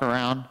walk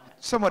around.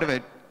 Somewhat of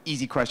an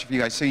easy question for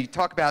you guys. So you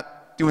talk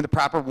about doing the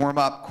proper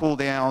warm-up,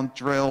 cool-down,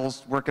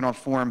 drills, working on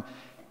form.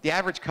 The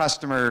average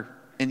customer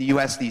in the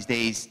U.S. these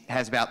days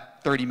has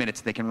about 30 minutes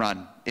they can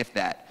run, if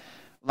that.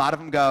 A lot of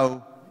them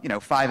go,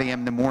 5 a.m.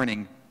 in the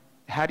morning.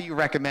 How do you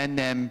recommend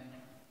them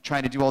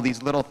trying to do all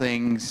these little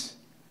things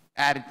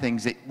added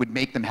things that would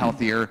make them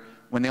healthier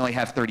when they only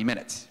have 30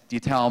 minutes? Do you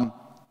tell them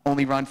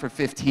only run for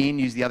 15,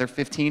 use the other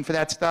 15 for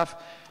that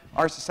stuff?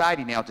 Our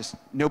society now, just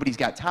nobody's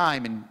got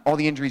time, and all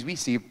the injuries we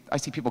see, I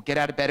see people get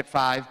out of bed at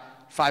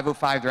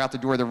 5:05, they're out the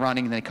door, they're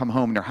running, and they come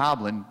home and they're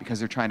hobbling because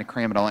they're trying to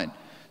cram it all in.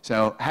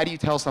 So how do you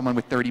tell someone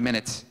with 30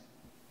 minutes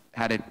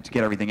how to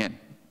get everything in?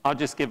 I'll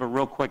just give a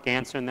real quick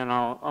answer, and then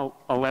I'll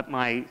let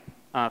my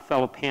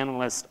fellow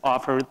panelists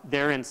offer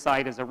their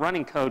insight. As a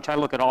running coach, I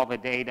look at all the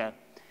data.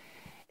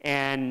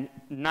 And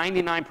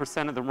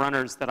 99% of the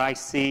runners that I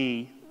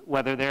see,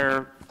 whether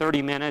they're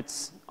 30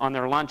 minutes on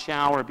their lunch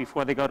hour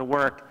before they go to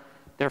work,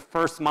 their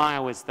first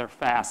mile is their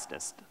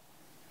fastest.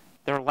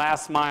 Their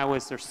last mile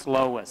is their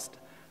slowest.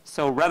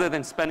 So rather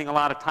than spending a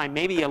lot of time,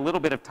 maybe a little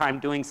bit of time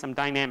doing some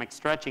dynamic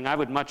stretching, I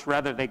would much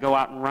rather they go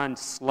out and run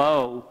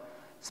slow.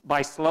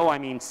 By slow, I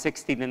mean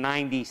 60 to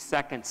 90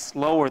 seconds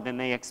slower than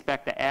they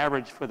expect to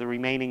average for the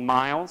remaining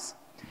miles.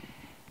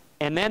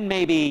 And then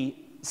maybe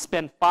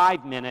spend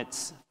 5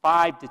 minutes,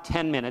 5 to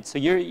 10 minutes. So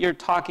you're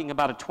talking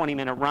about a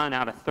 20-minute run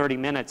out of 30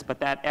 minutes, but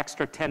that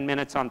extra 10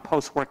 minutes on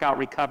post-workout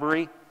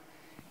recovery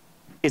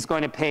is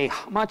going to pay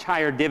much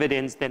higher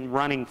dividends than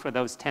running for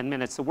those 10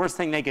 minutes. The worst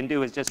thing they can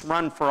do is just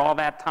run for all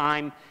that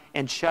time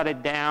and shut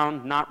it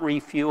down, not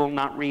refuel,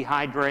 not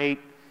rehydrate,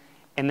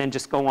 and then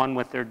just go on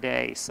with their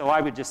day. So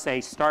I would just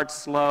say start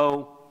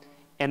slow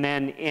and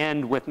then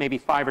end with maybe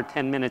 5 or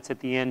 10 minutes at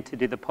the end to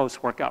do the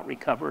post-workout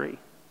recovery.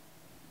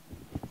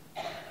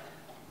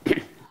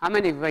 How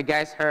many of you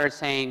guys heard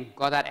saying,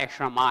 go that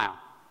extra mile?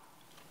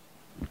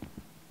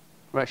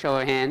 Right, show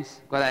your hands,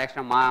 go that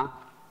extra mile.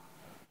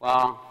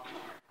 Well,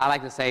 I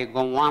like to say,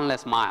 go one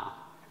less mile.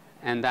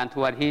 And then to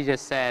what he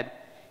just said,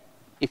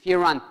 if you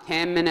run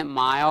 10-minute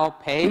mile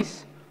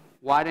pace,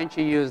 why don't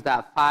you use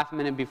that 5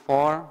 minute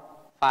before,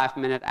 5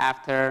 minute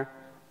after?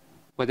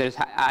 Whether it's,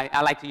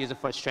 I like to use it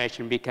for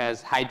stretching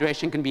because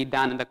hydration can be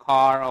done in the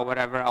car or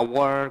whatever, at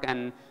work,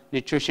 and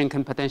nutrition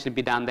can potentially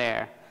be done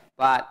there.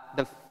 But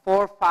the 4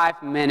 or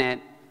 5 minute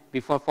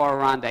before for a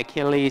run, the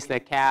Achilles, the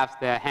calves,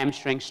 the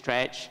hamstring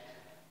stretch,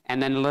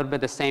 and then a little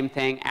bit the same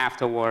thing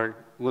afterward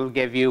will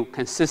give you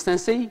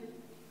consistency,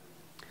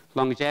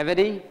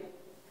 longevity,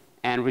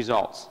 and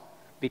results.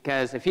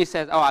 Because if he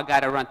says, oh, I got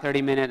to run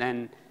 30 minutes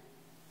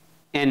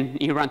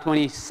and you run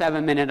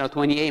 27 minutes or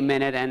 28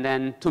 minutes and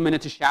then 2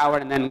 minutes to shower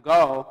and then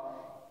go,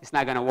 it's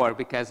not going to work.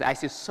 Because I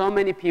see so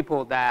many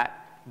people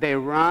that they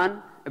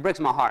run, it breaks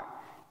my heart.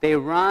 They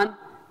run,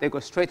 they go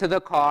straight to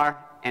the car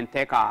and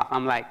take off.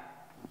 I'm like,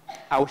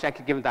 I wish I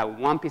could give them that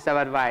one piece of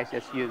advice.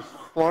 Just use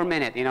 4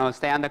 minutes,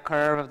 stay on the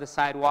curve of the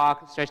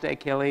sidewalk, stretch the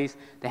Achilles,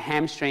 the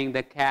hamstring,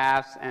 the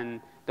calves, and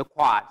the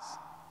quads.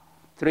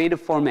 3 to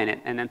 4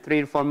 minutes, and then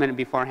 3 to 4 minutes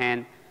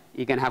beforehand,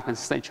 you can have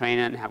consistent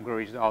training and have good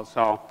results.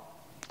 So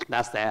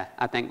that's the,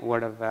 I think,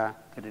 word of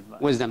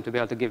wisdom to be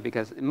able to give,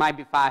 because it might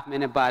be 5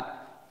 minutes, but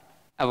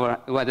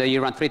whether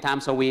you run 3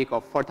 times a week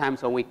or 4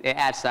 times a week, it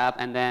adds up,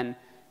 and then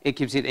it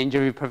gives you the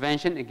injury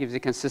prevention, it gives you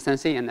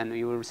consistency, and then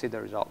you will receive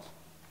the results.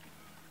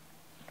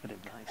 Good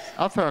advice.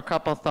 I'll throw a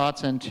couple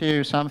thoughts in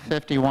too. So I'm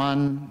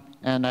 51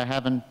 and I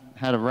haven't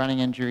had a running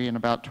injury in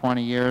about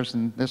 20 years,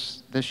 and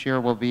this year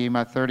will be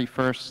my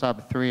 31st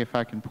sub-3 if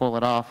I can pull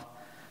it off,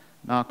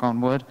 knock on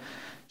wood.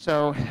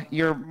 So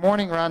your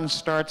morning run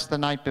starts the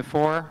night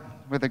before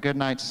with a good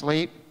night's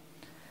sleep,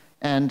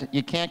 and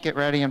you can't get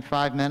ready in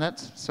 5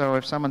 minutes. So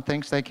if someone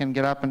thinks they can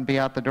get up and be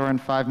out the door in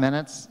 5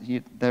 minutes,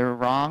 they're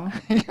wrong.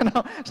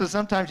 So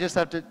sometimes you just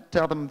have to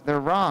tell them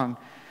they're wrong.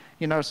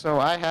 So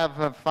I have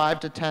a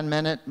 5 to 10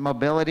 minute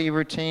mobility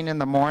routine in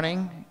the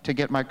morning to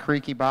get my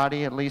creaky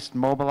body at least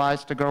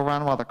mobilized to go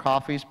run while the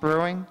coffee's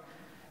brewing.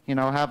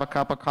 Have a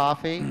cup of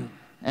coffee.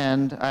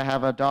 And I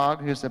have a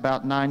dog who's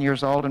about 9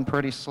 years old and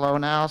pretty slow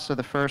now. So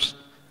the first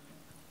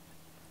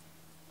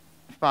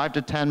 5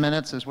 to 10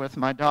 minutes is with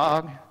my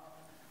dog.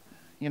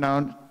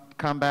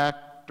 Come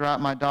back, drop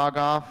my dog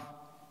off,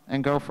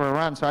 and go for a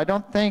run. So I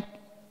don't think,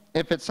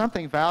 if it's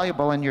something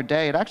valuable in your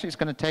day, it actually is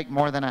going to take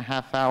more than a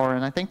half hour.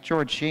 And I think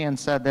George Sheehan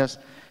said this,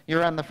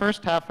 you're on the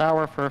first half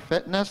hour for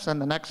fitness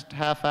and the next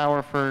half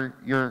hour for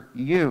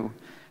you.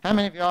 How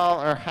many of y'all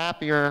are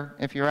happier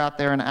if you're out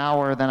there an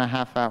hour than a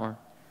half hour?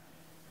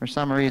 For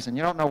some reason.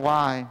 You don't know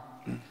why.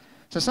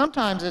 So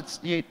sometimes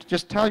you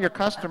just tell your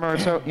customer,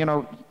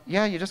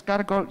 yeah, you just got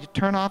to go, you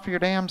turn off your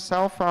damn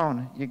cell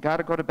phone. You got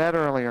to go to bed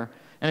earlier.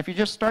 And if you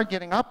just start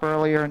getting up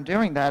earlier and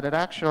doing that, it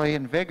actually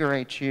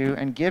invigorates you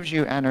and gives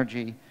you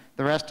energy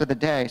the rest of the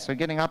day. So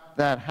getting up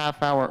that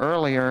half hour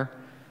earlier,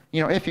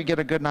 if you get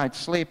a good night's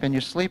sleep and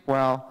you sleep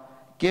well,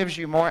 gives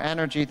you more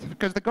energy,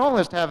 because the goal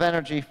is to have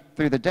energy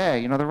through the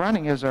day. The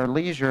running is our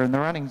leisure and the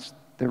running's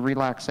the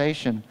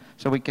relaxation,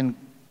 so we can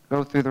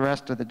go through the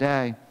rest of the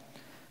day.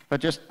 But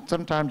just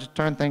sometimes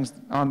turn things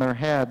on their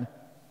head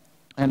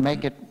and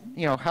make it,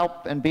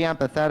 help and be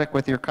empathetic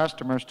with your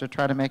customers to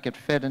try to make it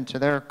fit into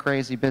their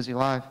crazy busy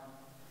life.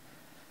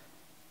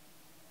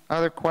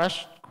 Other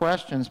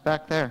questions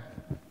back there?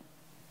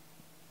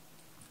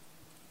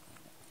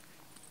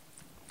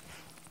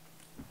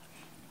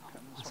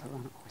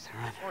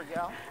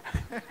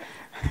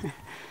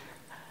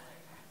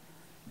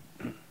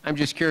 I'm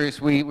just curious,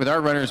 with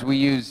our runners, we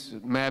use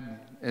MEB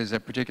as a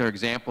particular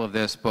example of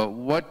this, but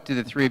what do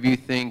the three of you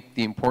think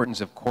the importance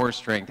of core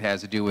strength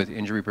has to do with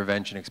injury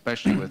prevention,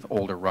 especially with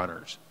older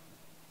runners?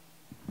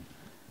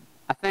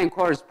 I think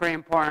core is pretty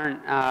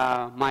important.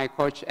 My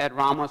coach, Ed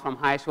Ramos from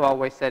high school,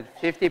 always said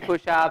 50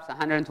 push-ups,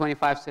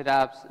 125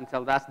 sit-ups.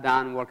 Until that's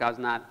done, workout's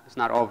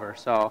not over.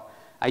 So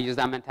I use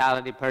that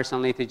mentality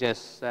personally to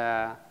just,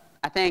 I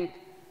think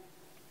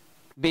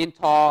being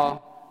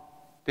tall,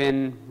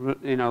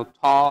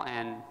 tall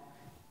and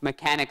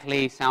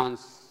mechanically sound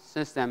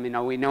system, we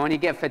know when you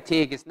get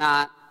fatigued, it's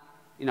not,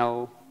 we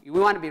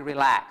want to be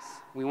relaxed.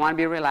 We want to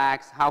be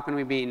relaxed. How can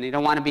we be? And you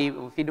don't want to be,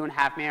 if you're doing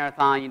half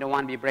marathon, you don't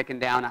want to be breaking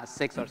down at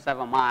 6 or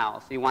 7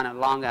 miles. You want it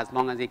as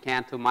long as you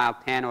can to mile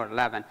 10 or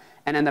 11.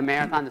 And in the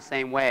marathon, the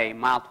same way,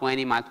 mile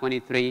 20, mile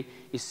 23,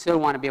 you still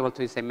want to be able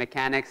to say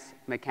mechanics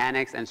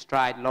and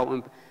stride,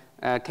 low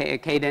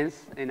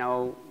cadence.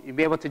 You'll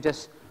be able to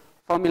just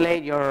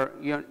formulate your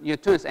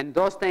tunes. And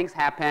those things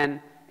happen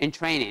in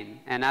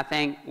training. And I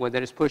think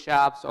whether it's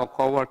push-ups or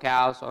core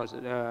workouts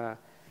or,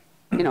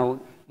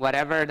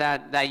 whatever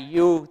that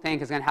you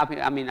think is going to help you.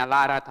 I mean,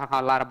 I talk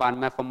a lot about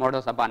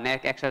methomortals, about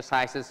neck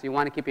exercises. You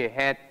want to keep your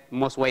head,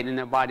 most weight in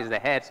the body is the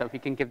head. So if you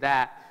can keep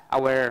that,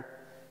 I wear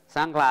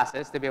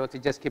sunglasses to be able to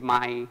just keep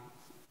my,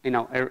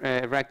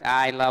 erect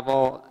eye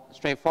level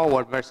straight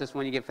forward versus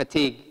when you get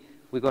fatigued,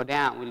 we go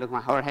down, we look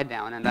our head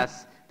down. And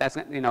that's it's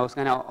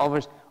going to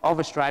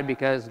overstride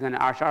because it's going to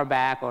arch our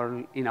back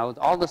or,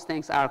 all those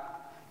things are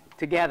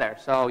together.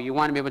 So you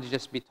want to be able to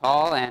just be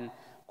tall, and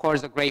core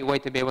is a great way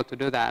to be able to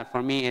do that.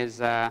 For me is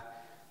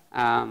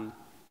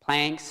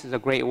planks is a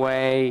great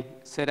way,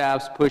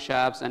 sit-ups,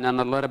 push-ups, and then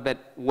a little bit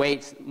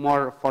weights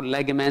more for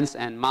ligaments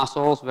and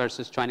muscles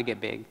versus trying to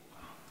get big.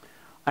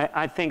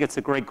 I think it's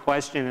a great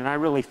question, and I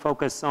really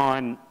focus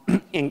on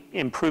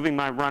improving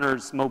my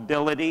runners'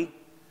 mobility,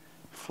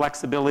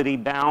 flexibility,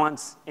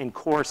 balance, and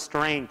core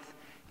strength.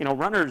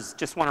 Runners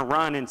just want to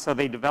run, and so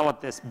they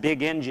develop this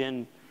big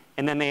engine,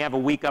 and then they have a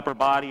weak upper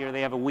body or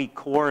they have a weak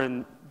core,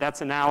 and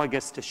that's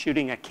analogous to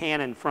shooting a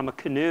cannon from a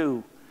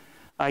canoe.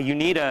 You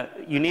need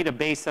a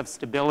base of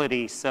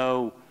stability.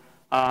 So,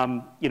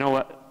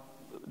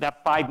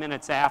 that 5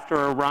 minutes after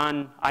a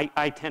run,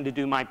 I tend to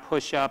do my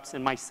push-ups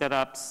and my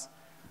sit-ups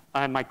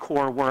and my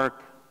core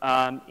work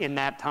in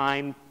that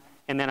time,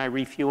 and then I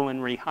refuel and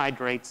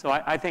rehydrate. So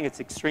I think it's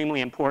extremely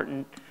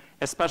important,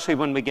 especially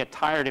when we get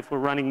tired if we're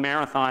running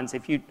marathons.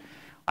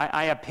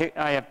 I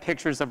have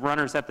pictures of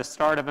runners at the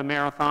start of a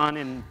marathon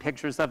and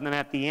pictures of them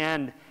at the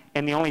end,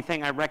 and the only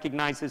thing I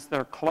recognize is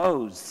their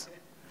clothes.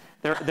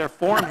 Their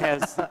form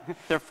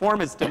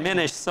has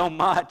diminished so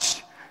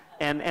much.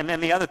 And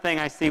then the other thing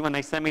I see when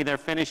they send me their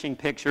finishing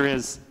picture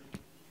is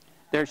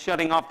they're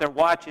shutting off their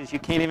watches. You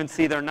can't even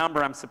see their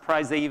number. I'm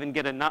surprised they even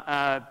get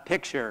a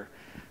picture.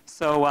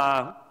 So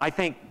I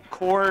think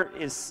core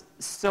is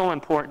so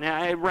important.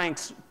 It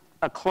ranks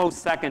a close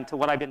second to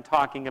what I've been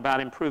talking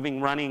about,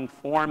 improving running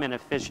form and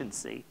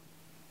efficiency.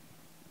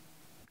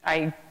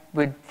 I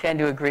would tend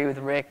to agree with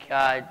Rick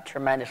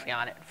tremendously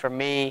on it. For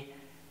me,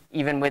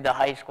 even with the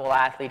high school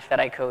athletes that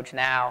I coach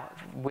now,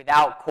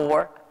 without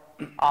core,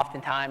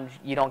 oftentimes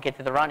you don't get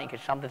to the running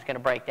because something's going to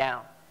break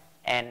down.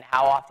 And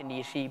how often do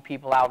you see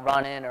people out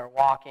running or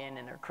walking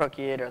and they're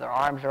crooked or their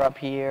arms are up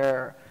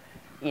here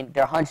or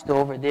they're hunched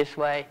over this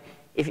way?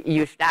 If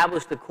you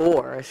establish the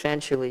core,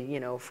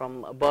 essentially,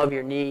 from above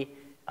your knee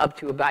up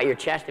to about your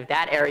chest, if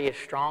that area is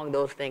strong,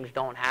 those things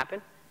don't happen,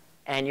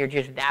 and you're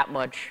just that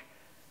much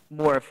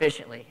more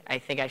efficiently. I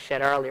think I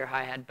said earlier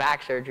I had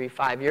back surgery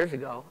 5 years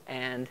ago,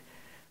 and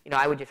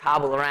I would just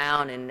hobble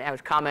around, and I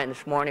was commenting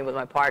this morning with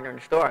my partner in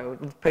the store. I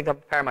would pick up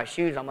a pair of my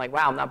shoes. I'm like,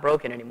 wow, I'm not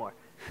broken anymore,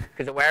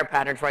 because the wear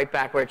pattern's right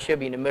back where it should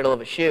be, in the middle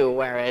of a shoe,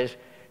 whereas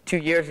 2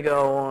 years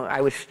ago I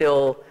was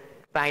still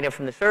banged up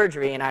from the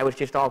surgery, and I was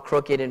just all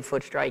crooked and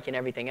foot strike and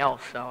everything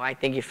else. So I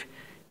think if,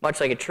 much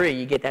like a tree,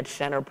 you get that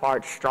center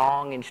part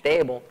strong and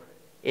stable,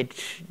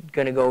 it's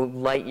going to go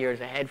light years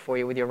ahead for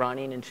you with your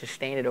running and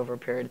sustain it over a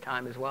period of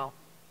time as well.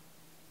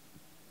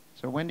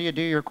 So when do you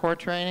do your core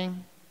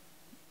training?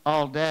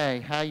 All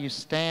day. How you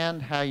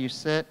stand, how you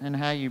sit, and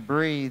how you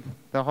breathe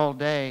the whole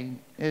day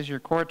is your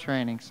core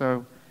training.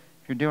 So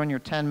if you're doing your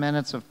 10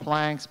 minutes of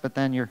planks, but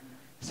then you're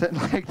sitting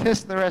like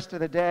this the rest of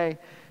the day,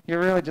 you're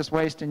really just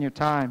wasting your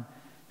time.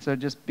 So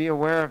just be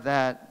aware of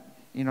that.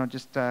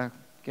 Just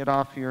get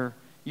off your...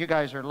 You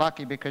guys are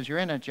lucky because you're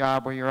in a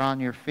job where you're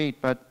on your feet,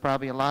 but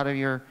probably a lot of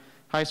your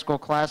high school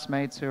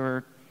classmates who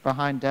are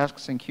behind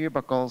desks and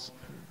cubicles,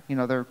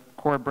 their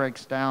core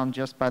breaks down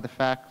just by the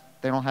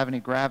fact they don't have any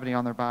gravity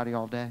on their body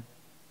all day.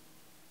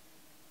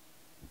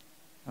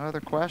 Other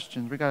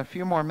questions? We got a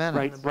few more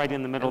minutes. Right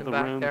in the middle of the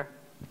room. There.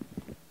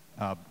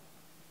 Am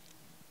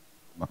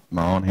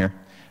I on here?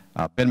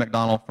 Ben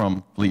McDonald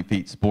from Fleet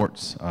Feet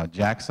Sports,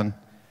 Jackson.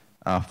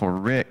 For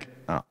Rick,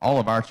 all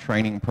of our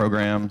training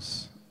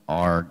programs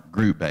are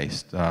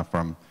group-based,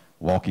 from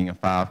walking a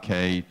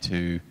 5K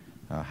to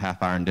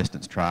half-iron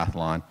distance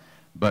triathlon.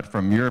 But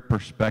from your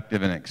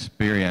perspective and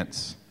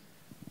experience,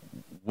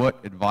 what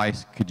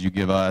advice could you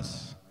give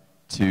us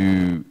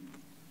to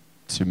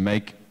to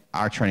make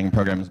our training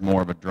programs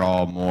more of a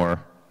draw, more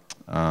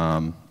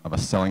of a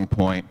selling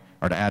point,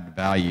 or to add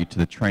value to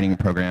the training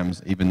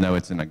programs, even though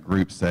it's in a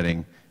group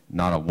setting,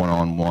 not a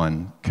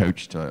one-on-one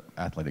coach to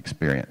athlete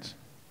experience?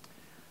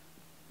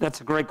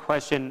 That's a great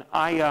question.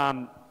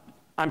 I'm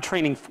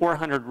training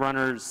 400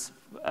 runners,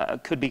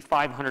 could be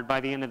 500 by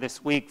the end of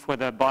this week for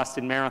the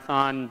Boston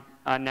Marathon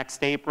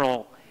next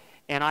April.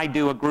 And I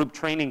do a group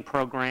training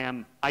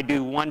program. I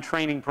do one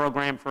training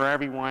program for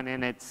everyone,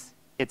 and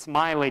it's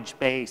mileage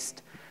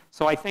based.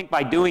 So I think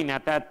by doing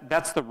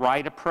that's the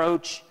right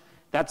approach.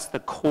 That's the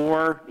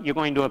core. You're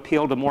going to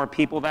appeal to more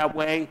people that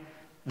way.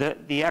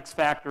 The X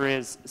factor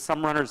is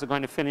some runners are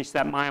going to finish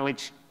that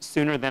mileage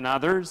sooner than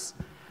others.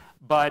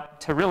 But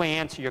to really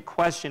answer your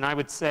question, I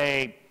would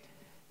say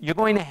you're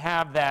going to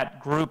have that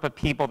group of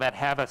people that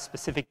have a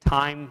specific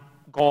time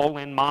goal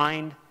in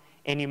mind,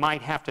 and you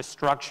might have to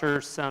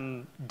structure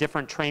some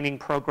different training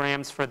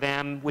programs for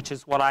them, which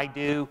is what I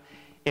do.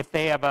 If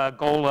they have a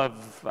goal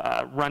of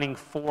running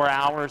 4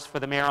 hours for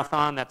the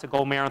marathon, that's a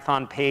goal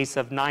marathon pace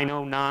of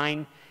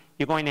 9:09.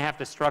 You're going to have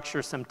to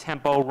structure some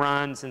tempo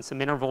runs and some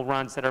interval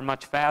runs that are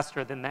much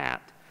faster than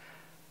that.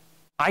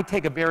 I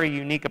take a very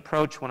unique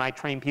approach when I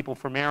train people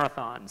for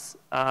marathons.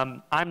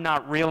 I'm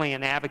not really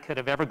an advocate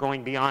of ever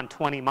going beyond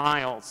 20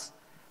 miles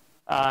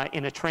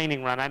in a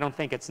training run. I don't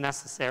think it's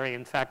necessary.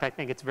 In fact, I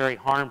think it's very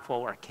harmful,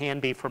 or can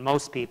be for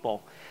most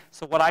people.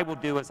 So what I will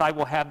do is I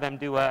will have them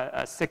do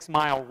a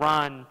 6-mile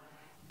run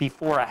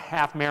before a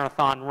half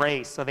marathon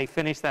race. So they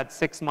finish that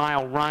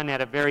 6-mile run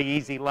at a very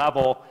easy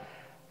level,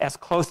 as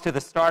close to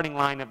the starting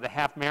line of the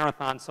half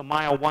marathon. So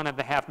mile 1 of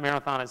the half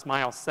marathon is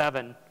mile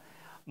 7.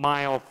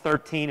 Mile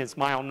 13 is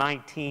mile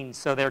 19.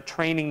 So they're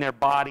training their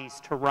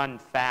bodies to run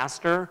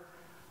faster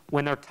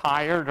when they're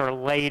tired or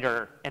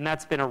later. And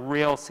that's been a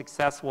real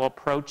successful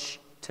approach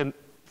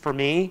for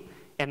me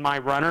and my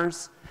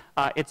runners.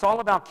 It's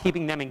all about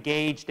keeping them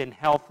engaged and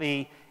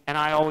healthy. And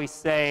I always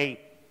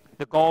say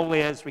the goal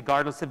is,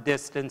 regardless of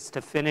distance,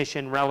 to finish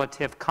in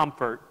relative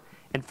comfort.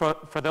 And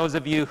for those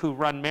of you who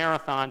run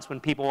marathons, when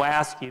people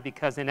ask you,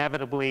 because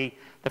inevitably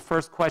the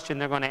first question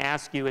they're going to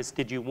ask you is,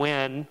 did you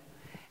win?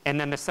 And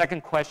then the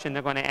second question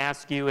they're going to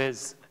ask you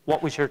is,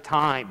 what was your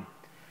time?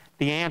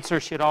 The answer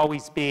should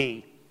always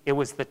be, it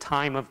was the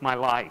time of my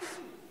life.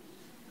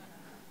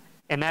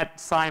 And that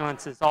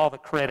silences all the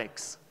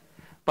critics.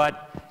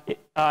 But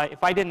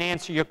if I didn't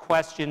answer your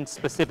question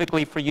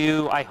specifically for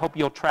you, I hope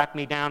you'll track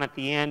me down at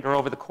the end or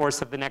over the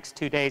course of the next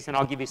 2 days, and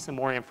I'll give you some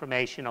more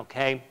information,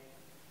 okay?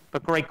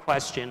 But great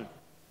question.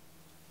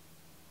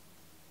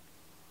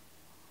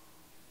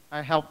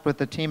 I helped with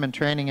the team in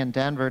training in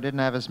Denver. Didn't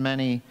have as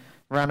many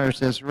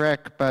runners as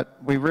Rick, but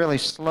we really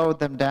slowed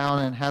them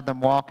down and had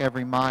them walk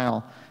every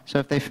mile. So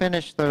if they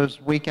finished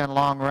those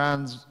weekend-long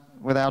runs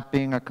without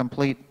being a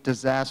complete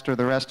disaster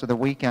the rest of the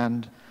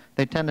weekend,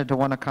 they tended to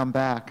want to come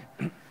back.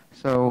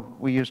 So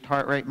we used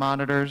heart rate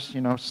monitors,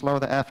 slow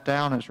the F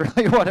down is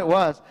really what it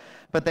was.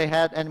 But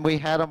we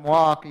had them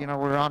walk, we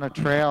were on a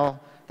trail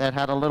that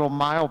had a little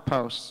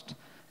milepost,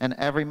 and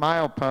every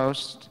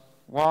milepost,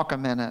 walk a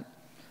minute.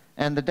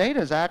 And the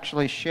data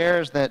actually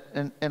shares that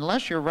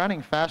unless you're running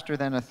faster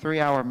than a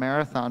 3-hour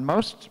marathon,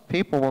 most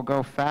people will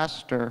go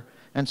faster,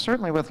 and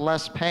certainly with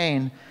less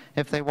pain,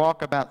 if they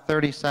walk about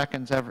 30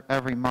 seconds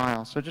every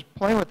mile. So just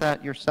play with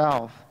that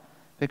yourself,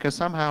 because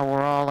somehow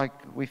we're all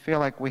we feel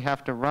like we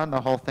have to run the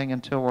whole thing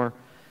until we're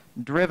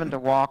driven to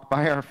walk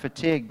by our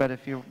fatigue. But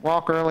if you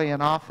walk early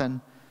and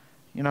often,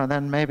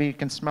 then maybe you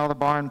can smell the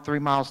barn 3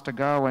 miles to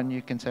go and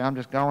you can say, I'm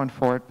just going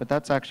for it. But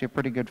that's actually a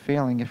pretty good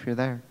feeling if you're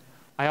there.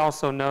 I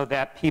also know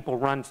that people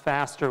run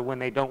faster when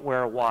they don't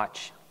wear a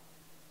watch.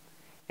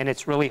 And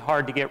it's really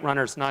hard to get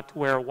runners not to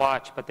wear a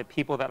watch, but the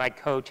people that I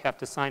coach have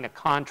to sign a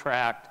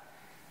contract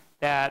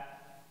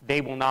that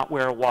they will not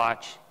wear a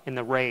watch in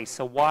the race.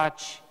 A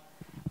watch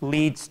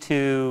leads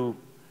to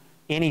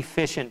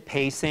inefficient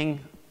pacing,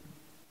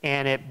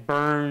 and it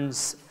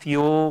burns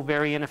fuel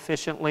very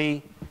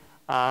inefficiently.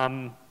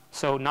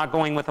 So not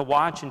going with a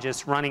watch and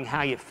just running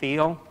how you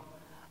feel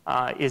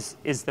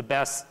is the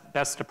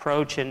best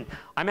approach. And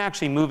I'm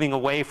actually moving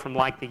away from the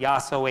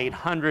Yasso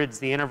 800s,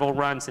 the interval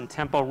runs and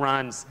tempo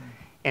runs,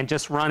 and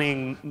just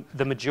running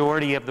the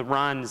majority of the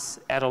runs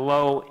at a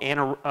low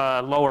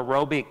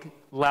aerobic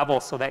level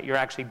so that you're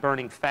actually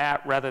burning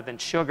fat rather than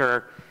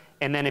sugar.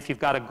 And then if you've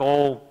got a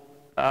goal,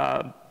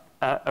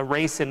 a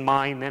race in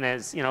mind, then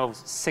as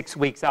 6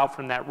 weeks out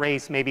from that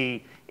race,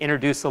 maybe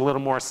introduce a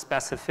little more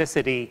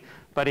specificity.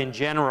 But in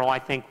general, I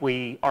think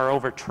we are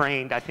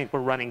overtrained. I think we're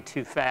running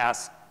too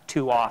fast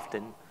too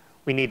often.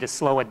 We need to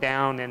slow it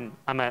down, and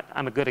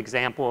I'm a good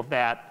example of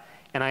that.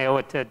 And I owe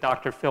it to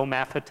Dr. Phil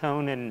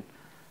Maffetone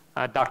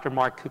and Dr.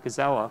 Mark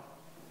Cucuzella.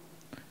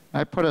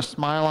 I put a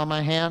smile on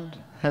my hand.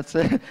 That's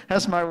it.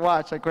 That's my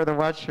watch, where the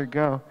watch should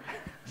go.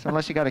 So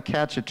unless you got to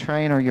catch a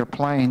train or your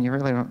plane, you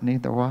really don't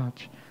need the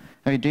watch.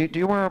 I mean, do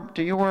you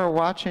wear a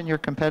watch in your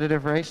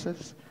competitive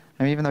races?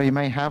 I mean, even though you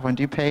may have one,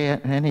 do you pay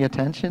any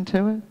attention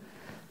to it?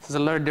 there's a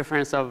little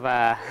difference of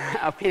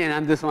opinion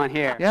on this one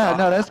here. Yeah, So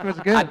no, that's what's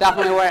good. I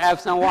definitely wear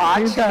Epson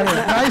watch. He's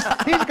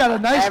got a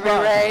nice Every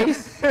watch.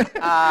 race.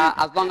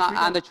 As long as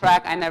on the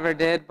track, I never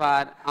did,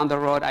 but on the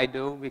road, I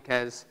do,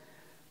 because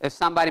if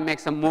somebody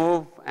makes a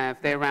move, and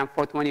if they ran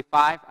 4:25,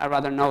 I'd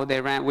rather know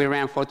we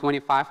ran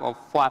 4:25 or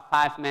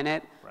 5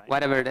 minute,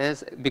 whatever it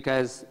is,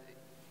 because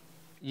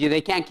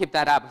they can't keep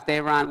that up. If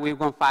they run, we're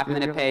going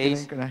 5-minute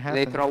pace,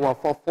 they throw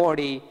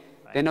 4:40,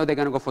 they know they're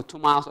going to go for 2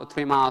 miles or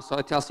 3 miles. So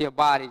it tells your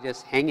body,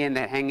 just hang in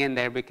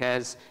there,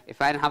 because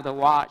if I didn't have the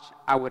watch,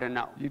 I wouldn't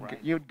know.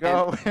 You'd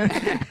go.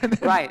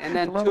 Right, and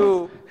then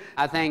two,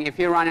 I think if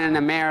you're running in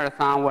a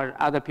marathon where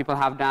other people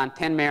have done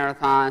 10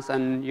 marathons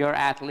and your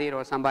athlete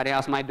or somebody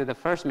else might do the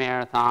first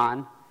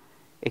marathon,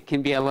 it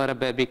can be a little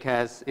bit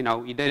because,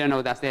 you didn't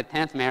know that's their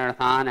 10th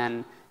marathon,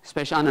 and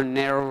especially on a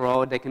narrow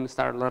road, they can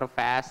start a little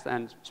fast,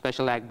 and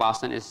especially like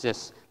Boston, it's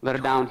just a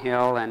little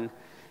downhill, and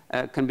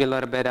can be a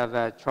little bit of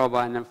a trouble.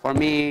 And then for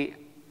me,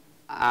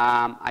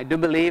 I do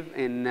believe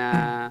in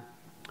a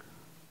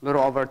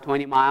little over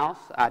 20 miles.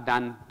 I've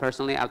done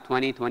personally at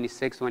 20,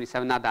 26,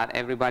 27, not that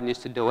everybody needs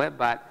to do it,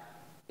 but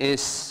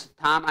it's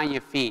time on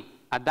your feet.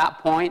 At that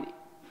point,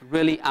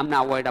 really, I'm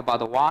not worried about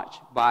the watch,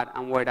 but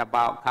I'm worried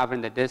about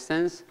covering the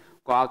distance.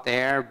 Go out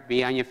there,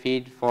 be on your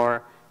feet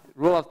for,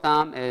 rule of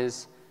thumb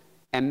is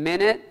a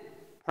minute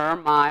per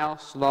mile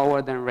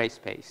slower than race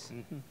pace.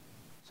 Mm-hmm.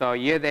 So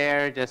you're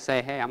there, just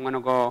say, hey, I'm going to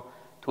go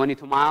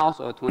 22 miles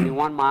or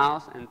 21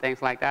 miles and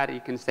things like that. You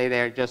can stay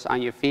there just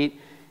on your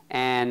feet.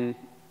 And,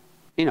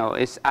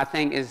 I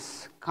think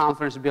it's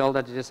confidence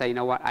builder to just say, you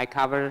know what, I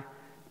cover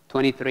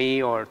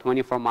 23 or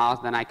 24 miles,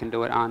 then I can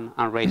do it on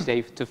race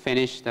day to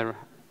finish the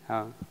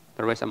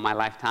rest of my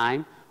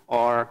lifetime,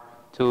 or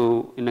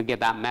to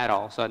get that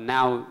medal. So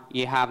now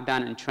you have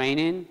done in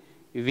training,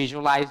 you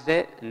visualized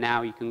it, and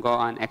now you can go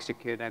and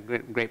execute a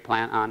great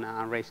plan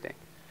on race day.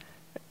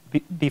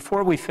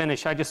 Before we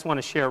finish, I just want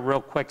to share a real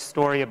quick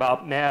story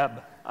about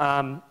Meb.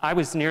 I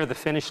was near the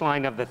finish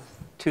line of the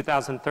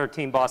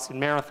 2013 Boston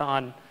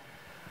Marathon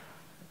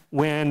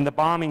when the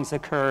bombings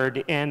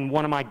occurred, and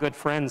one of my good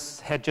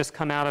friends had just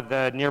come out of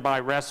the nearby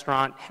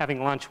restaurant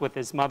having lunch with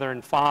his mother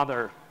and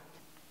father.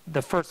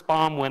 The first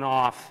bomb went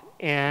off,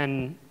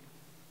 and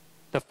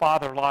the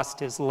father lost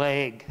his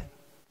leg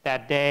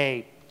that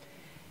day.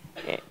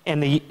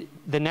 And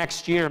the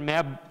next year,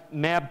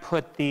 Meb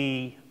put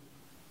the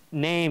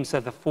names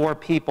of the 4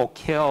 people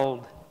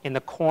killed in the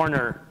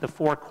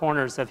four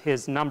corners of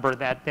his number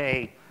that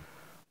day.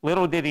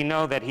 Little did he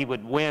know that he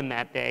would win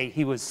that day.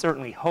 He was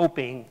certainly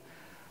hoping.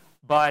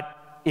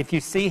 But if you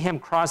see him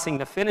crossing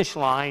the finish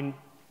line,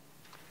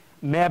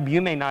 Meb,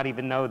 you may not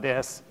even know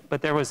this,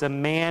 but there was a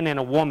man and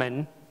a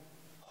woman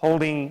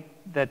holding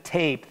the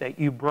tape that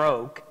you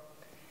broke,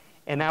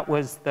 and that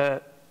was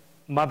the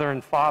mother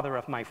and father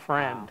of my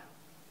friend.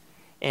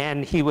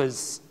 And he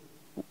was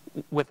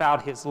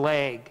without his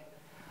leg.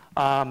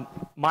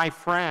 My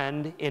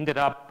friend ended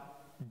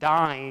up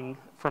dying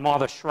from all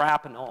the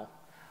shrapnel,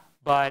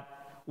 but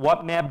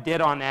what Meb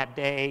did on that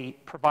day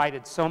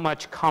provided so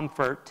much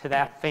comfort to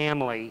that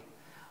family.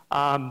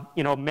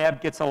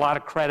 Meb gets a lot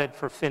of credit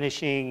for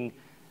finishing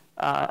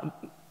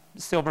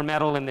silver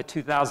medal in the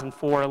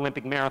 2004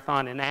 Olympic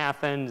Marathon in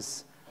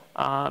Athens,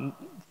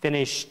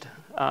 finished,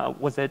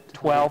 was it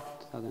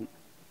 12th?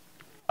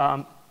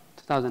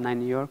 2009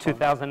 New York?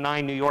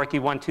 2009 New York. He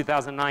won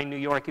 2009 New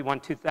York. He won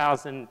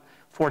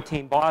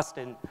 2014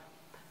 Boston.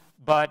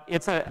 But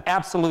it's an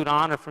absolute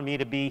honor for me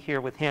to be here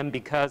with him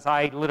because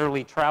I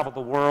literally travel the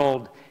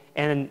world,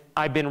 and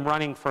I've been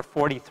running for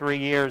 43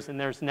 years, and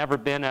there's never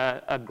been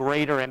a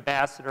greater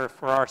ambassador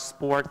for our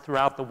sport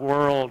throughout the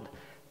world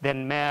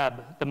than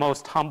Meb, the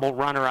most humble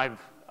runner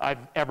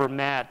I've ever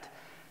met.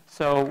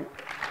 So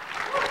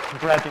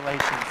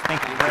congratulations.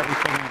 Thank you for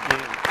everything you do.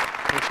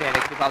 Appreciate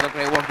it. Keep all the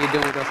great work you do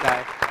with those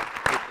guys.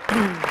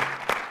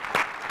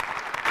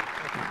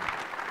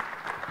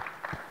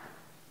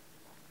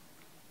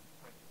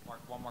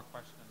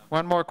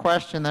 One more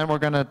question, then we're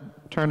going to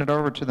turn it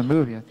over to the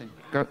movie, I think.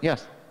 Go,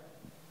 yes.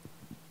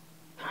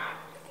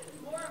 This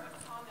is more of a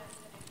comment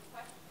than a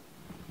question.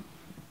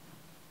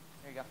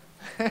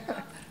 There you go.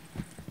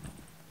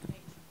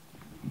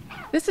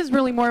 This is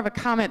really more of a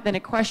comment than a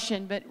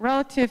question, but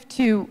relative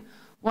to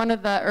one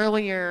of the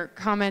earlier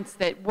comments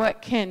that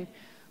what can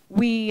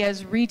we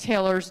as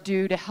retailers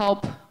do to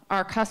help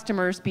our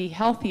customers be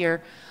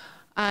healthier,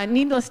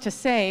 needless to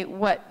say,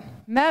 what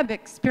Meb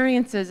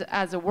experiences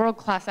as a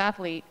world-class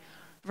athlete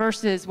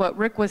versus what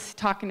Rick was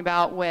talking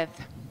about with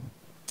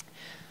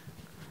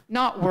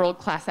not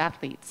world-class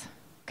athletes,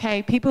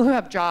 okay? People who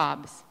have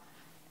jobs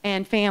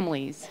and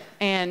families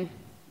and,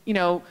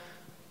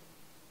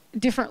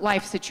 different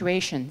life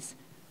situations.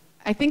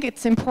 I think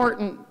it's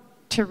important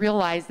to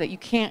realize that you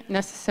can't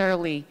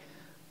necessarily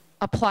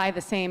apply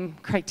the same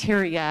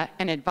criteria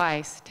and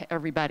advice to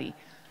everybody.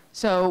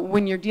 So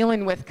when you're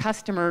dealing with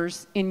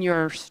customers in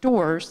your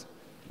stores,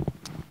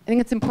 I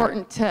think it's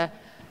important to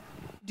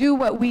do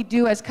what we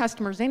do as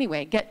customers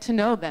anyway, get to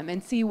know them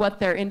and see what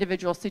their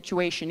individual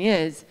situation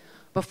is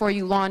before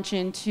you launch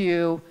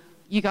into,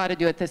 you got to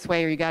do it this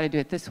way or you got to do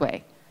it this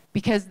way.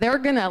 Because they're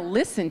going to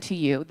listen to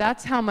you.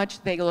 That's how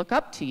much they look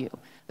up to you.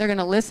 They're going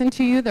to listen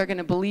to you. They're going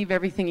to believe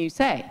everything you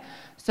say.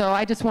 So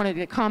I just wanted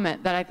to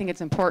comment that I think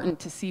it's important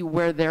to see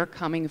where they're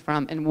coming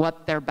from and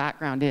what their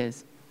background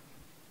is.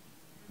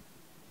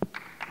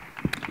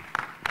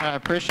 I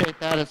appreciate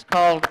that. It's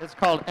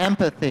called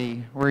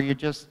empathy, where you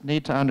just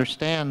need to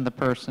understand the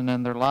person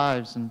and their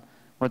lives and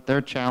what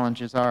their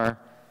challenges are.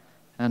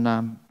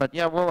 And but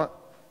yeah, well,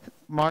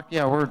 Mark,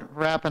 yeah, we're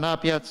wrapping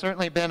up. Yeah, it's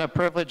certainly been a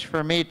privilege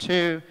for me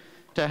too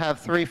to have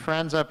 3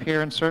 friends up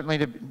here, and certainly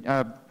to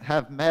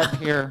have Meb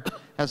here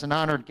as an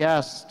honored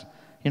guest.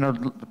 You know,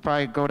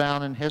 probably go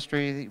down in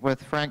history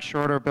with Frank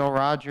Shorter, Bill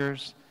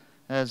Rogers,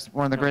 as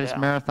one of the greatest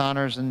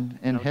marathoners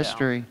in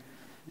history.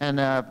 And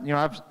you know,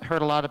 I've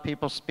heard a lot of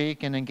people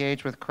speak and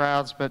engage with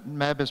crowds, but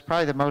Meb is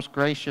probably the most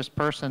gracious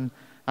person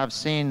I've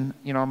seen,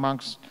 you know,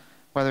 amongst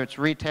whether it's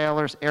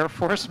retailers, Air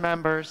Force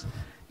members,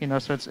 you know,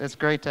 so it's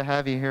great to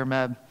have you here,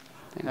 Meb.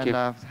 Thank you.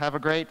 Have a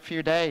great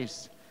few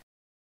days.